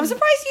 not really. I'm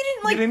surprised you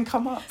didn't, like... You didn't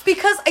come up.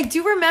 Because I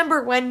do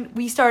remember when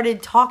we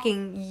started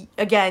talking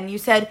again, you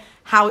said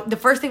the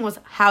first thing was,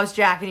 how's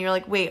Jack? And you were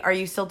like, wait, are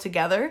you still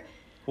together?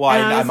 Well,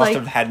 I must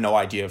have had no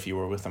idea if you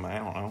were with him. I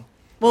don't know.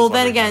 Well,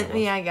 then again,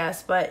 yeah, I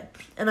guess.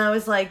 And I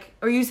was like,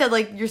 or you said,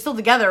 like, you're still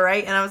together,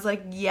 right? And I was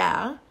like,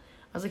 yeah.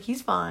 I was like,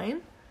 he's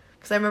fine.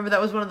 Because I remember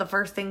that was one of the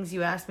first things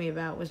you asked me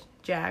about was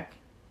Jack.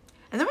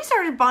 And then we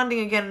started bonding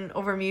again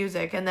over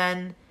music, and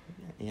then...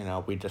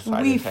 we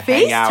decided to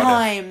hang out.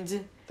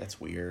 FaceTimed.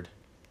 That's weird.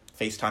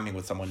 FaceTiming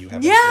with someone you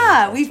haven't...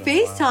 Yeah, we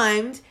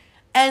FaceTimed,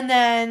 and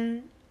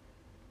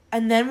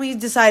then we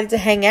decided to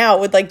hang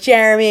out with, like,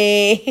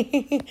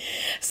 Jeremy.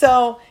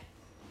 So,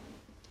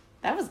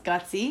 that was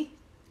gutsy.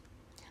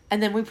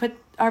 And then we put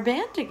our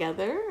band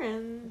together,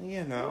 and...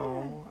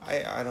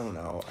 I don't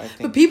know. I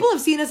think... But people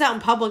have seen us out in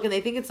public, and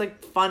they think it's,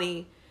 like,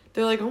 funny.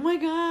 They're like, oh my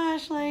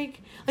gosh,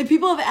 like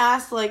people have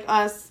asked, like,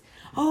 us,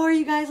 oh, are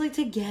you guys, like,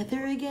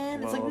 together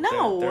again? It's like,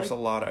 no. There's a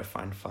lot I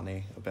find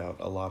funny about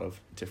a lot of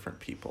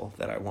different people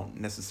that I won't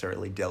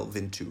necessarily delve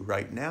into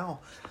right now.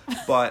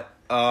 But,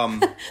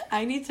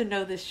 I need to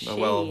know this shade.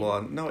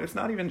 Well, no, it's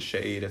not even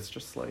shade. It's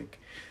just, like,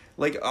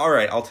 all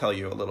right, I'll tell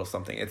you a little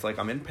something. It's like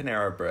I'm in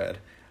Panera Bread.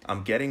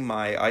 I'm getting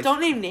my... Don't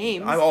name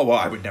names.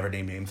 I would never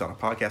name names on a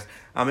podcast.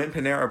 I'm in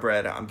Panera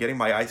Bread. I'm getting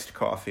my iced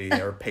coffee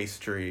or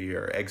pastry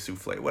or egg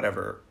souffle,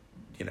 whatever...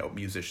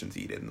 musicians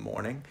eat in the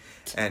morning,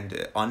 and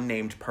an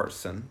unnamed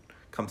person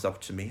comes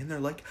up to me and they're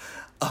like,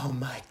 oh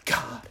my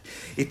god,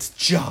 it's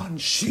John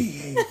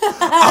Sheehan.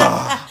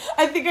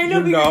 I think I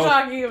know who you're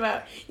talking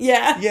about.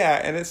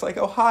 Yeah, and it's like,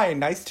 oh, hi,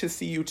 nice to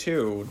see you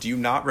too. Do you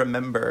not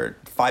remember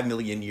 5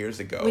 million years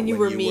ago when you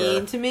were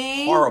mean to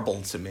me?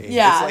 Horrible to me.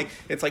 Yeah.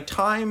 It's like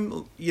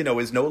time,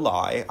 is no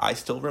lie. I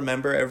still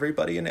remember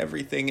everybody and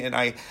everything, and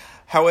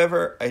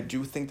However, I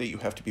do think that you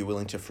have to be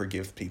willing to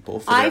forgive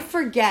people. I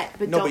forget,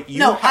 but don't...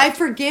 I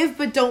forgive,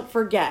 but don't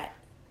forget.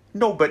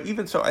 No, but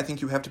even so, I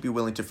think you have to be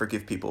willing to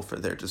forgive people for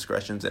their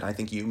discretions, and I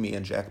think you, me,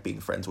 and Jack being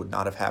friends would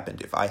not have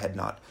happened if I had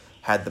not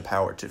had the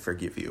power to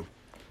forgive you.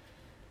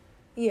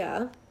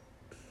 Yeah.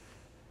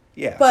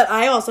 Yeah. But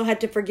I also had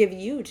to forgive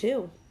you,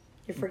 too.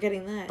 You're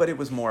forgetting that. But it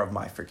was more of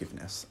my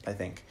forgiveness, I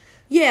think.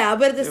 Yeah,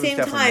 but at the same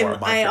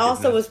time, I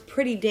also was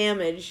pretty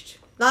damaged...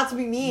 Not to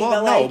be mean,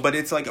 but like... no, but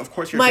it's like, of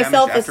course, you're damaged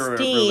after a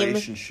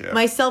relationship.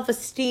 My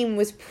self-esteem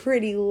was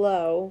pretty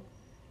low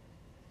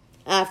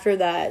after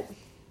that.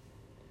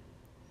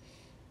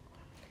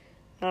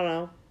 I don't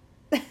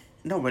know.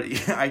 No, but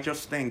I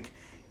just think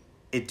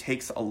it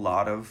takes a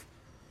lot of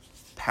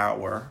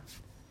power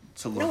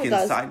to look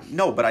inside.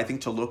 No, but I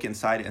think to look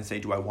inside and say,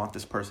 do I want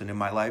this person in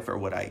my life, or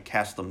would I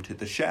cast them to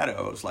the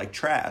shadows like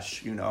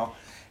trash, you know?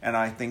 And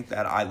I think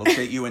that I looked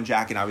at you and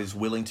Jack, and I was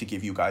willing to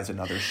give you guys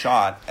another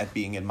shot at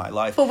being in my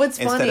life. But what's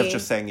instead funny, of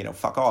just saying, you know,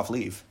 fuck off,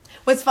 leave.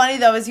 What's funny,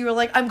 though, is you were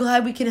like, I'm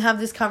glad we can have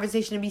this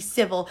conversation and be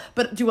civil,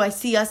 but do I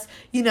see us,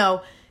 you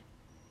know,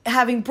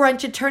 having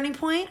brunch at Turning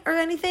Point or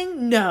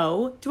anything?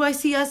 No. Do I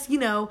see us, you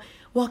know,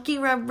 walking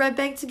around Red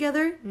Bank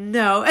together?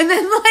 No. And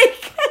then,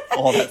 like...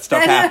 all that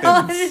stuff happens.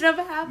 All ended up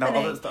happening. No,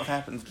 all that stuff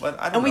happens. But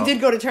I don't know. And we did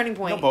go to Turning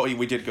Point. No, but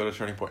we did go to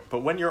Turning Point. But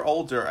when you're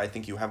older, I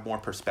think you have more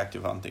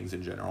perspective on things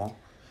in general.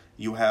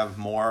 You have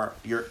more...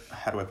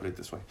 how do I put it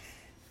this way?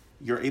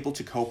 You're able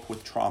to cope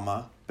with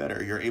trauma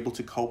better. You're able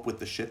to cope with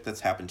the shit that's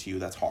happened to you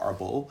that's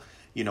horrible.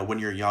 You know, when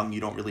you're young, you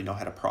don't really know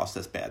how to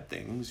process bad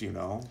things, you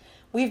know?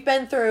 We've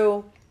been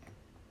through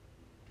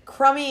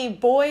crummy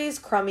boys,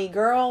 crummy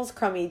girls,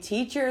 crummy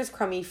teachers,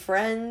 crummy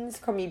friends,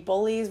 crummy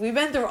bullies. We've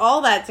been through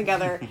all that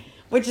together,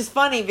 which is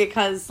funny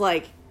because,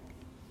 like,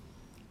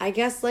 I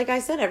guess, like I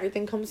said,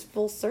 everything comes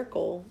full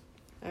circle,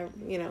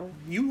 you know.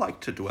 You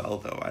like to dwell,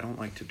 though. I don't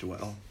like to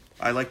dwell.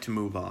 I like to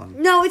move on.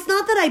 No, it's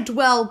not that I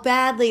dwell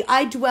badly.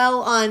 I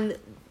dwell on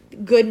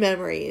good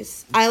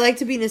memories. I like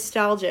to be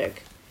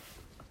nostalgic.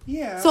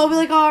 Yeah. So I'll be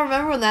like, oh,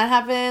 remember when that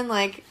happened?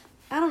 Like,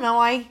 I don't know.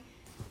 I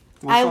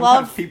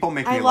love people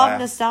make me laugh. I love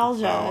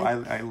nostalgia.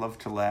 I love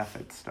to laugh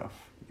at stuff,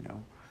 you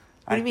know.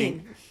 What do you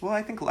mean? Well,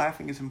 I think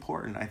laughing is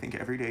important. I think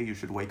every day you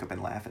should wake up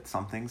and laugh at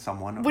something,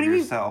 someone, or what do you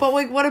yourself. Mean? But,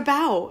 like, what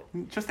about?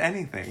 Just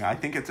anything. I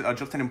think it's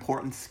just an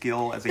important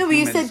skill as a human.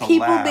 No, but you said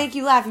people make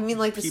you laugh. You mean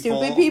like the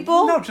stupid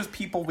people? No, just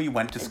people we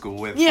went to school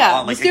with.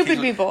 Yeah, the stupid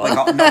people. Like,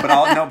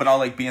 I'll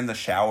like be in the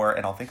shower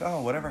and I'll think,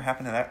 oh, whatever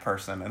happened to that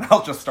person, and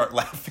I'll just start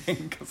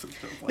laughing because it's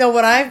just like, no,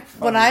 what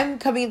I'm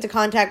coming into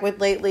contact with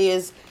lately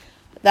is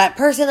that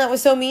person that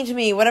was so mean to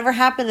me, whatever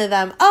happened to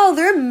them? Oh,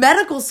 they're in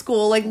medical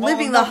school, like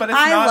living the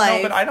high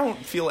life. No, but I don't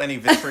feel any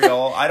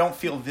vitriol. I don't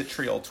feel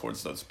vitriol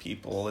towards those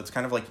people. It's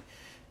kind of like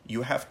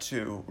you have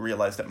to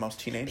realize that most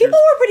teenagers... People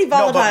were pretty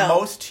volatile. No, but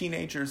most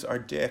teenagers are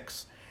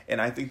dicks.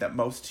 And I think that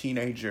most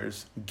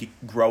teenagers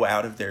grow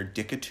out of their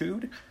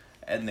dickitude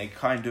and they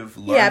kind of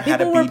learn how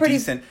to be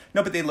decent.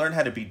 No, but they learn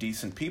how to be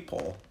decent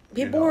people.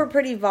 People were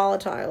pretty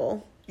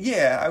volatile.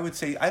 Yeah, I would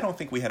say I don't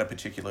think we had a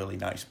particularly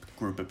nice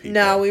group of people.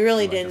 No, we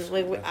really didn't.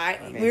 We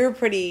were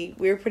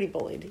pretty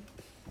bullied.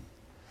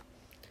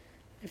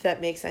 If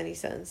that makes any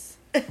sense.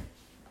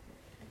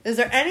 Is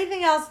there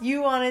anything else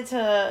you wanted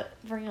to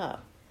bring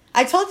up?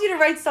 I told you to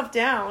write stuff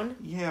down.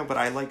 Yeah, but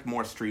I like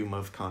more stream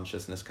of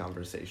consciousness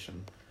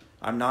conversation.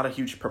 I'm not a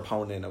huge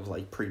proponent of,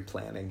 like,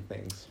 pre-planning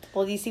things.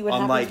 Well, do you see what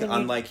happens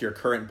Unlike your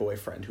current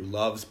boyfriend who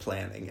loves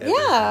planning everything.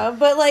 Yeah,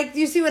 but, like,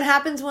 do you see what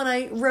happens when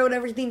I wrote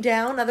everything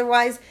down?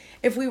 Otherwise,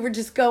 if we were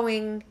just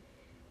going,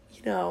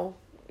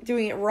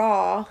 doing it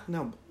raw.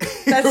 No.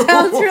 That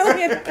sounds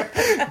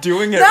really...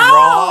 Doing it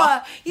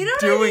raw? You know what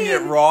doing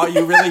it raw?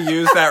 You really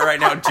use that right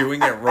now,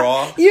 doing it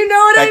raw? You know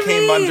what I mean? That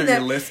came under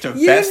your list of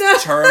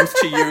best terms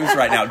to use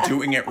right now,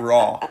 doing it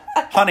raw.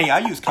 Honey,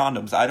 I use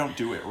condoms. I don't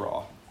do it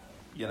raw.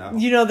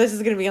 This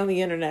is going to be on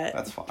the internet.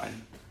 That's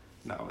fine.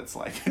 No, it's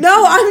like...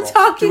 No, I'm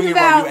talking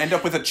about... You end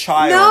up with a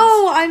child.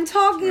 No, I'm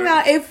talking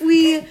about if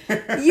we...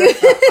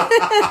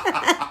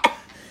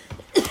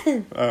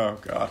 Oh,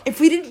 God.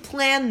 If we didn't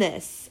plan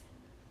this,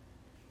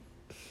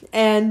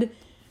 and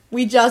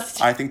we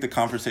just... I think the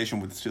conversation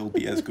would still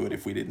be as good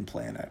if we didn't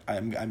plan it.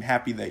 I'm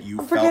happy that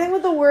you forgetting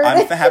what the word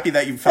I'm happy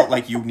that you felt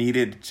like you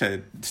needed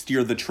to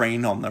steer the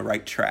train on the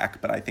right track,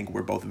 but I think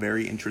we're both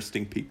very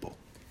interesting people.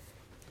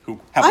 Who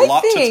have a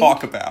lot to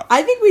talk about.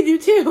 I think we do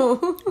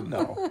too.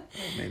 No.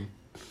 I mean...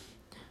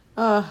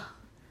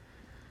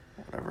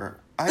 Whatever.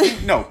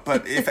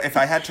 But if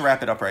I had to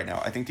wrap it up right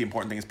now, I think the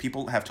important thing is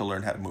people have to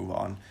learn how to move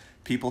on.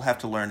 People have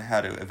to learn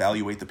how to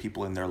evaluate the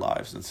people in their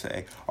lives and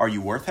say, are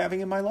you worth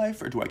having in my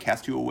life, or do I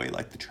cast you away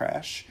like the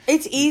trash?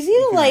 It's easy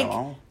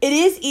it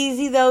is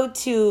easy, though,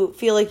 to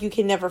feel like you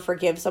can never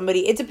forgive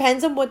somebody. It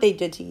depends on what they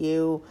did to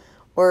you,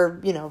 or,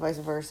 vice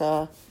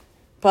versa.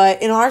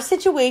 But in our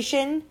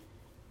situation...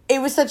 It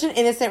was such an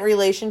innocent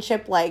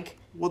relationship, we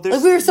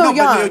were so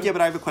young.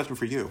 But I have a question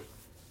for you.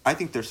 I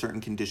think there's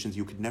certain conditions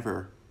you could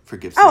never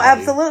forgive somebody. Oh,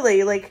 absolutely.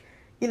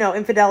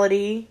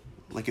 Infidelity.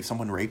 Like if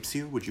someone rapes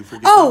you, would you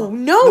forgive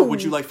them? No.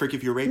 Would you,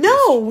 forgive your rapist?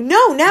 No,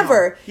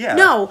 never. No. Yeah.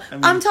 No,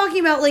 I'm talking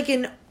about,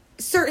 in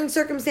certain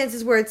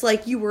circumstances where it's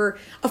like you were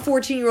a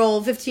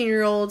 14-year-old,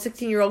 15-year-old,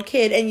 16-year-old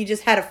kid and you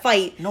just had a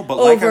fight. No, but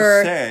like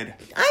I said...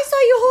 I saw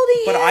you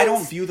holding hands. But I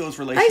don't view those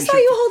relationships... I saw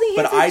you holding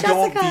hands But I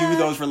don't view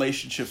those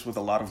relationships with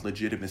a lot of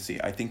legitimacy.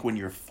 I think when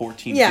you're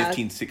 14,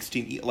 15,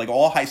 16...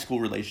 all high school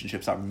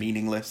relationships are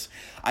meaningless.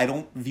 I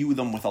don't view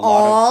them with a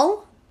lot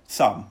of...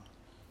 Some.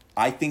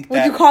 I think that...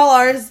 Would you call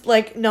ours,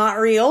 not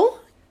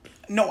real?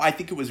 No, I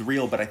think it was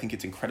real, but I think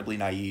it's incredibly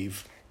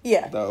naive.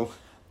 Yeah. Though...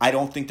 I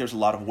don't think there's a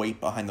lot of weight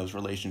behind those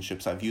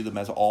relationships. I view them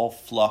as all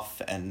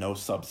fluff and no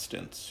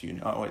substance,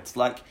 It's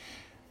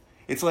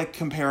It's like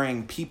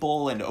comparing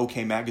People and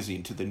OK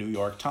Magazine to the New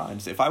York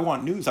Times. If I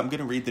want news, I'm going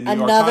to read the New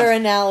York Times. Another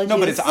analogy. No,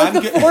 but it's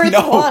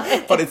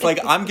but it's like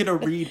I'm going to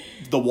read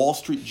the Wall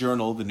Street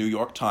Journal, the New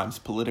York Times,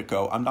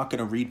 Politico. I'm not going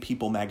to read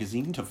People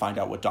Magazine to find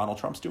out what Donald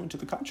Trump's doing to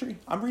the country.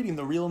 I'm reading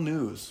the real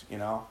news, you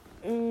know?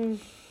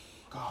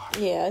 God.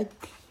 Yeah.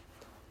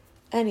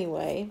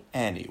 Anyway.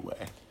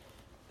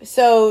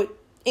 So,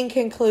 in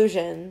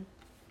conclusion,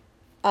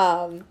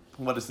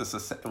 what is this?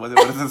 What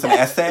is this? An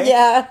essay?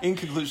 Yeah. In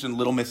conclusion,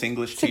 Little Miss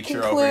English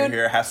teacher over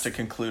here has to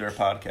conclude her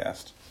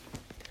podcast.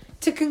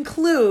 To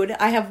conclude,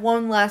 I have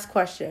one last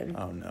question.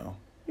 Oh no.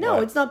 No,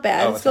 it's not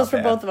bad. It goes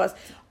for both of us.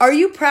 Are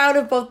you proud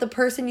of both the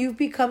person you've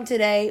become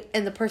today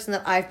and the person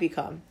that I've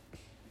become?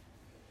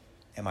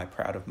 Am I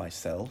proud of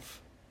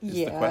myself? Is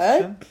the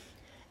question?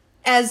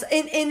 As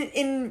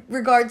in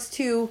regards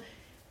to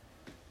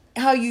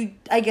how you,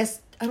 I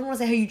guess, I don't want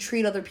to say how you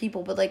treat other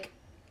people, but like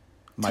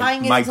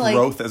tying it into my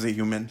growth as a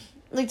human.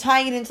 Like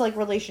tying it into like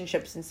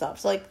relationships and stuff.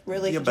 So like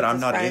relationships. Yeah,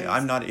 but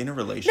I'm not in a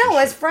relationship. No,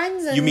 as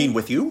friends. You mean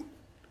with you?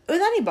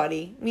 With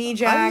anybody. Me,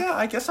 Jack. Yeah,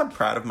 I guess I'm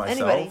proud of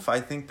myself. Anybody. I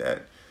think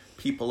that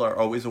people are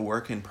always a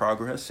work in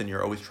progress, and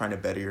you're always trying to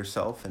better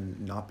yourself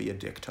and not be a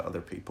dick to other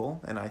people.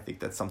 And I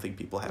think that's something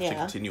people have to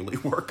continually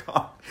work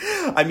on.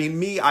 I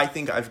mean, I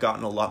think I've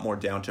gotten a lot more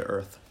down to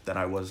earth than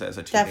I was as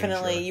a teenager.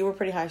 Definitely. You were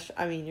pretty high.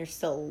 I mean, you're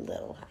still a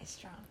little high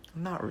strung.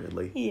 Not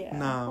really. Yeah.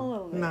 No. A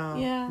little bit. No.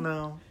 Yeah.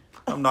 No.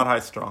 I'm not high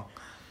strung.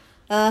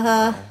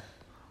 Uh-huh. No.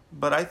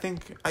 But I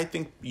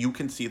think you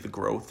can see the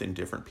growth in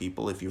different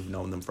people if you've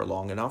known them for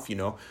long enough, you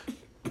know.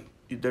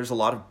 There's a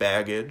lot of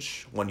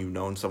baggage when you've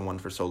known someone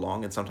for so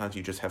long, and sometimes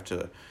you just have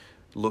to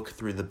look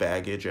through the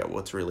baggage at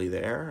what's really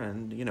there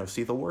and, you know,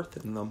 see the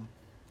worth in them.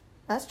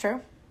 That's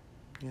true.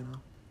 You know.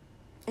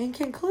 In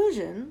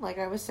conclusion, like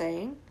I was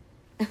saying,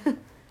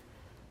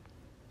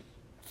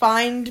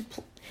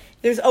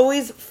 there's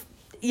always,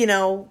 you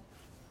know,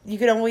 you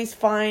can always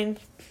find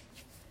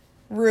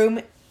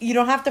room. You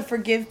don't have to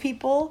forgive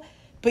people,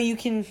 but you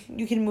can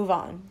move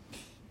on.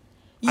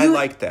 I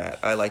like that.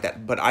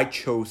 But I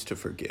chose to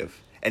forgive.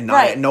 And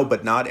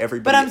not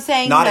everybody. But I'm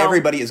saying not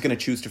everybody is going to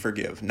choose to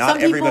forgive.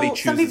 Not everybody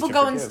chooses to forgive. Some people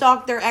go and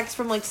stalk their ex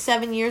from like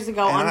 7 years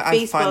ago on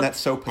Facebook. I find that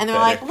so pathetic. And they're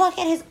like, "Look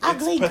at his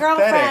ugly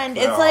girlfriend."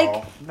 It's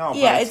like,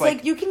 it's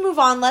like you can move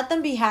on, let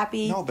them be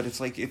happy. No, but it's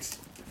like it's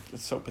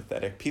so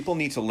pathetic. People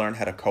need to learn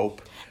how to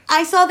cope.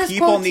 I saw this quote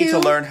too. People need to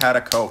learn how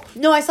to cope.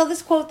 No, I saw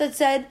this quote that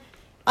said,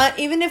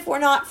 "Even if we're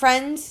not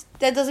friends,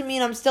 that doesn't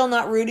mean I'm still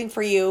not rooting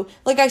for you.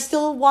 Like I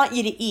still want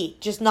you to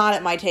eat, just not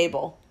at my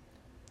table."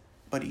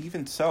 But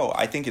even so,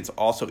 I think it's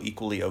also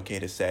equally okay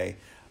to say,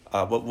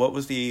 what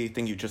was the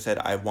thing you just said?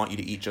 I want you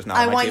to eat, just not at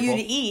my table? I want you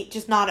to eat,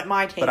 just not at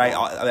my table. But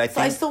I think,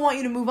 so I still want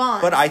you to move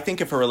on. But I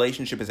think if a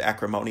relationship is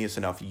acrimonious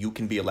enough, you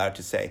can be allowed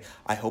to say,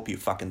 I hope you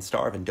fucking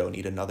starve and don't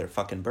eat another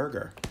fucking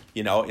burger.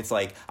 You know, it's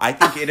like, I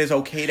think it is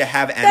okay to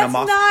have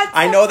animosity.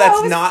 I know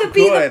that's not good.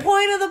 Be the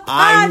point of the podcast.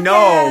 I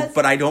know,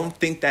 but I don't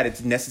think that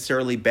it's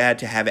necessarily bad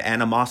to have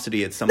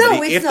animosity at somebody.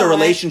 No, if the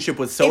relationship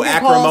was so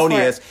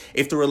acrimonious,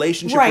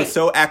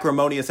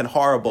 and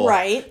horrible,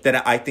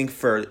 that I think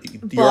for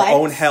your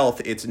own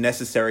health, it's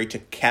necessary to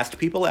cast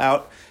people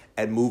out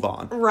and move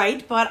on.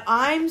 Right, but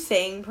I'm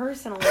saying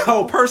personally.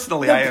 Oh,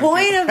 personally, the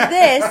point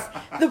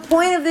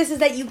of this is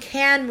that you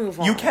can move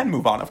on. You can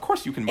move on. Of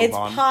course you can move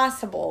on. It's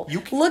possible.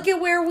 Look at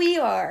where we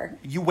are.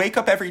 You wake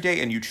up every day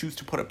and you choose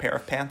to put a pair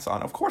of pants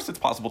on. Of course it's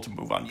possible to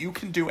move on. You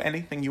can do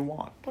anything you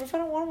want. What if I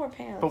don't want to wear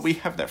pants? But we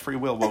have that free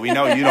will. Well, we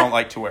know you don't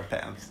like to wear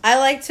pants. I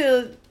like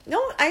to...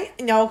 No,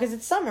 because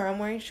it's summer. I'm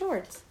wearing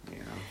shorts. Yeah.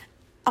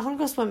 I want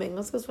to go swimming.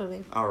 Let's go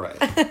swimming. All right.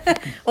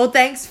 Well,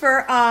 thanks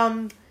for...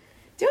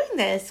 doing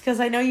this because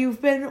I know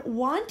you've been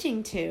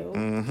wanting to.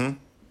 Mm-hmm.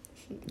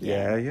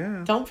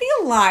 Yeah. Don't be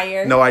a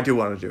liar. No, I do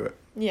want to do it.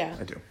 Yeah.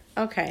 I do.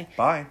 Okay.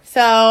 Bye.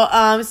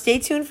 So, stay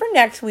tuned for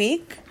next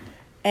week.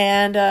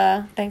 And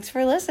thanks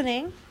for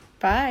listening.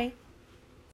 Bye.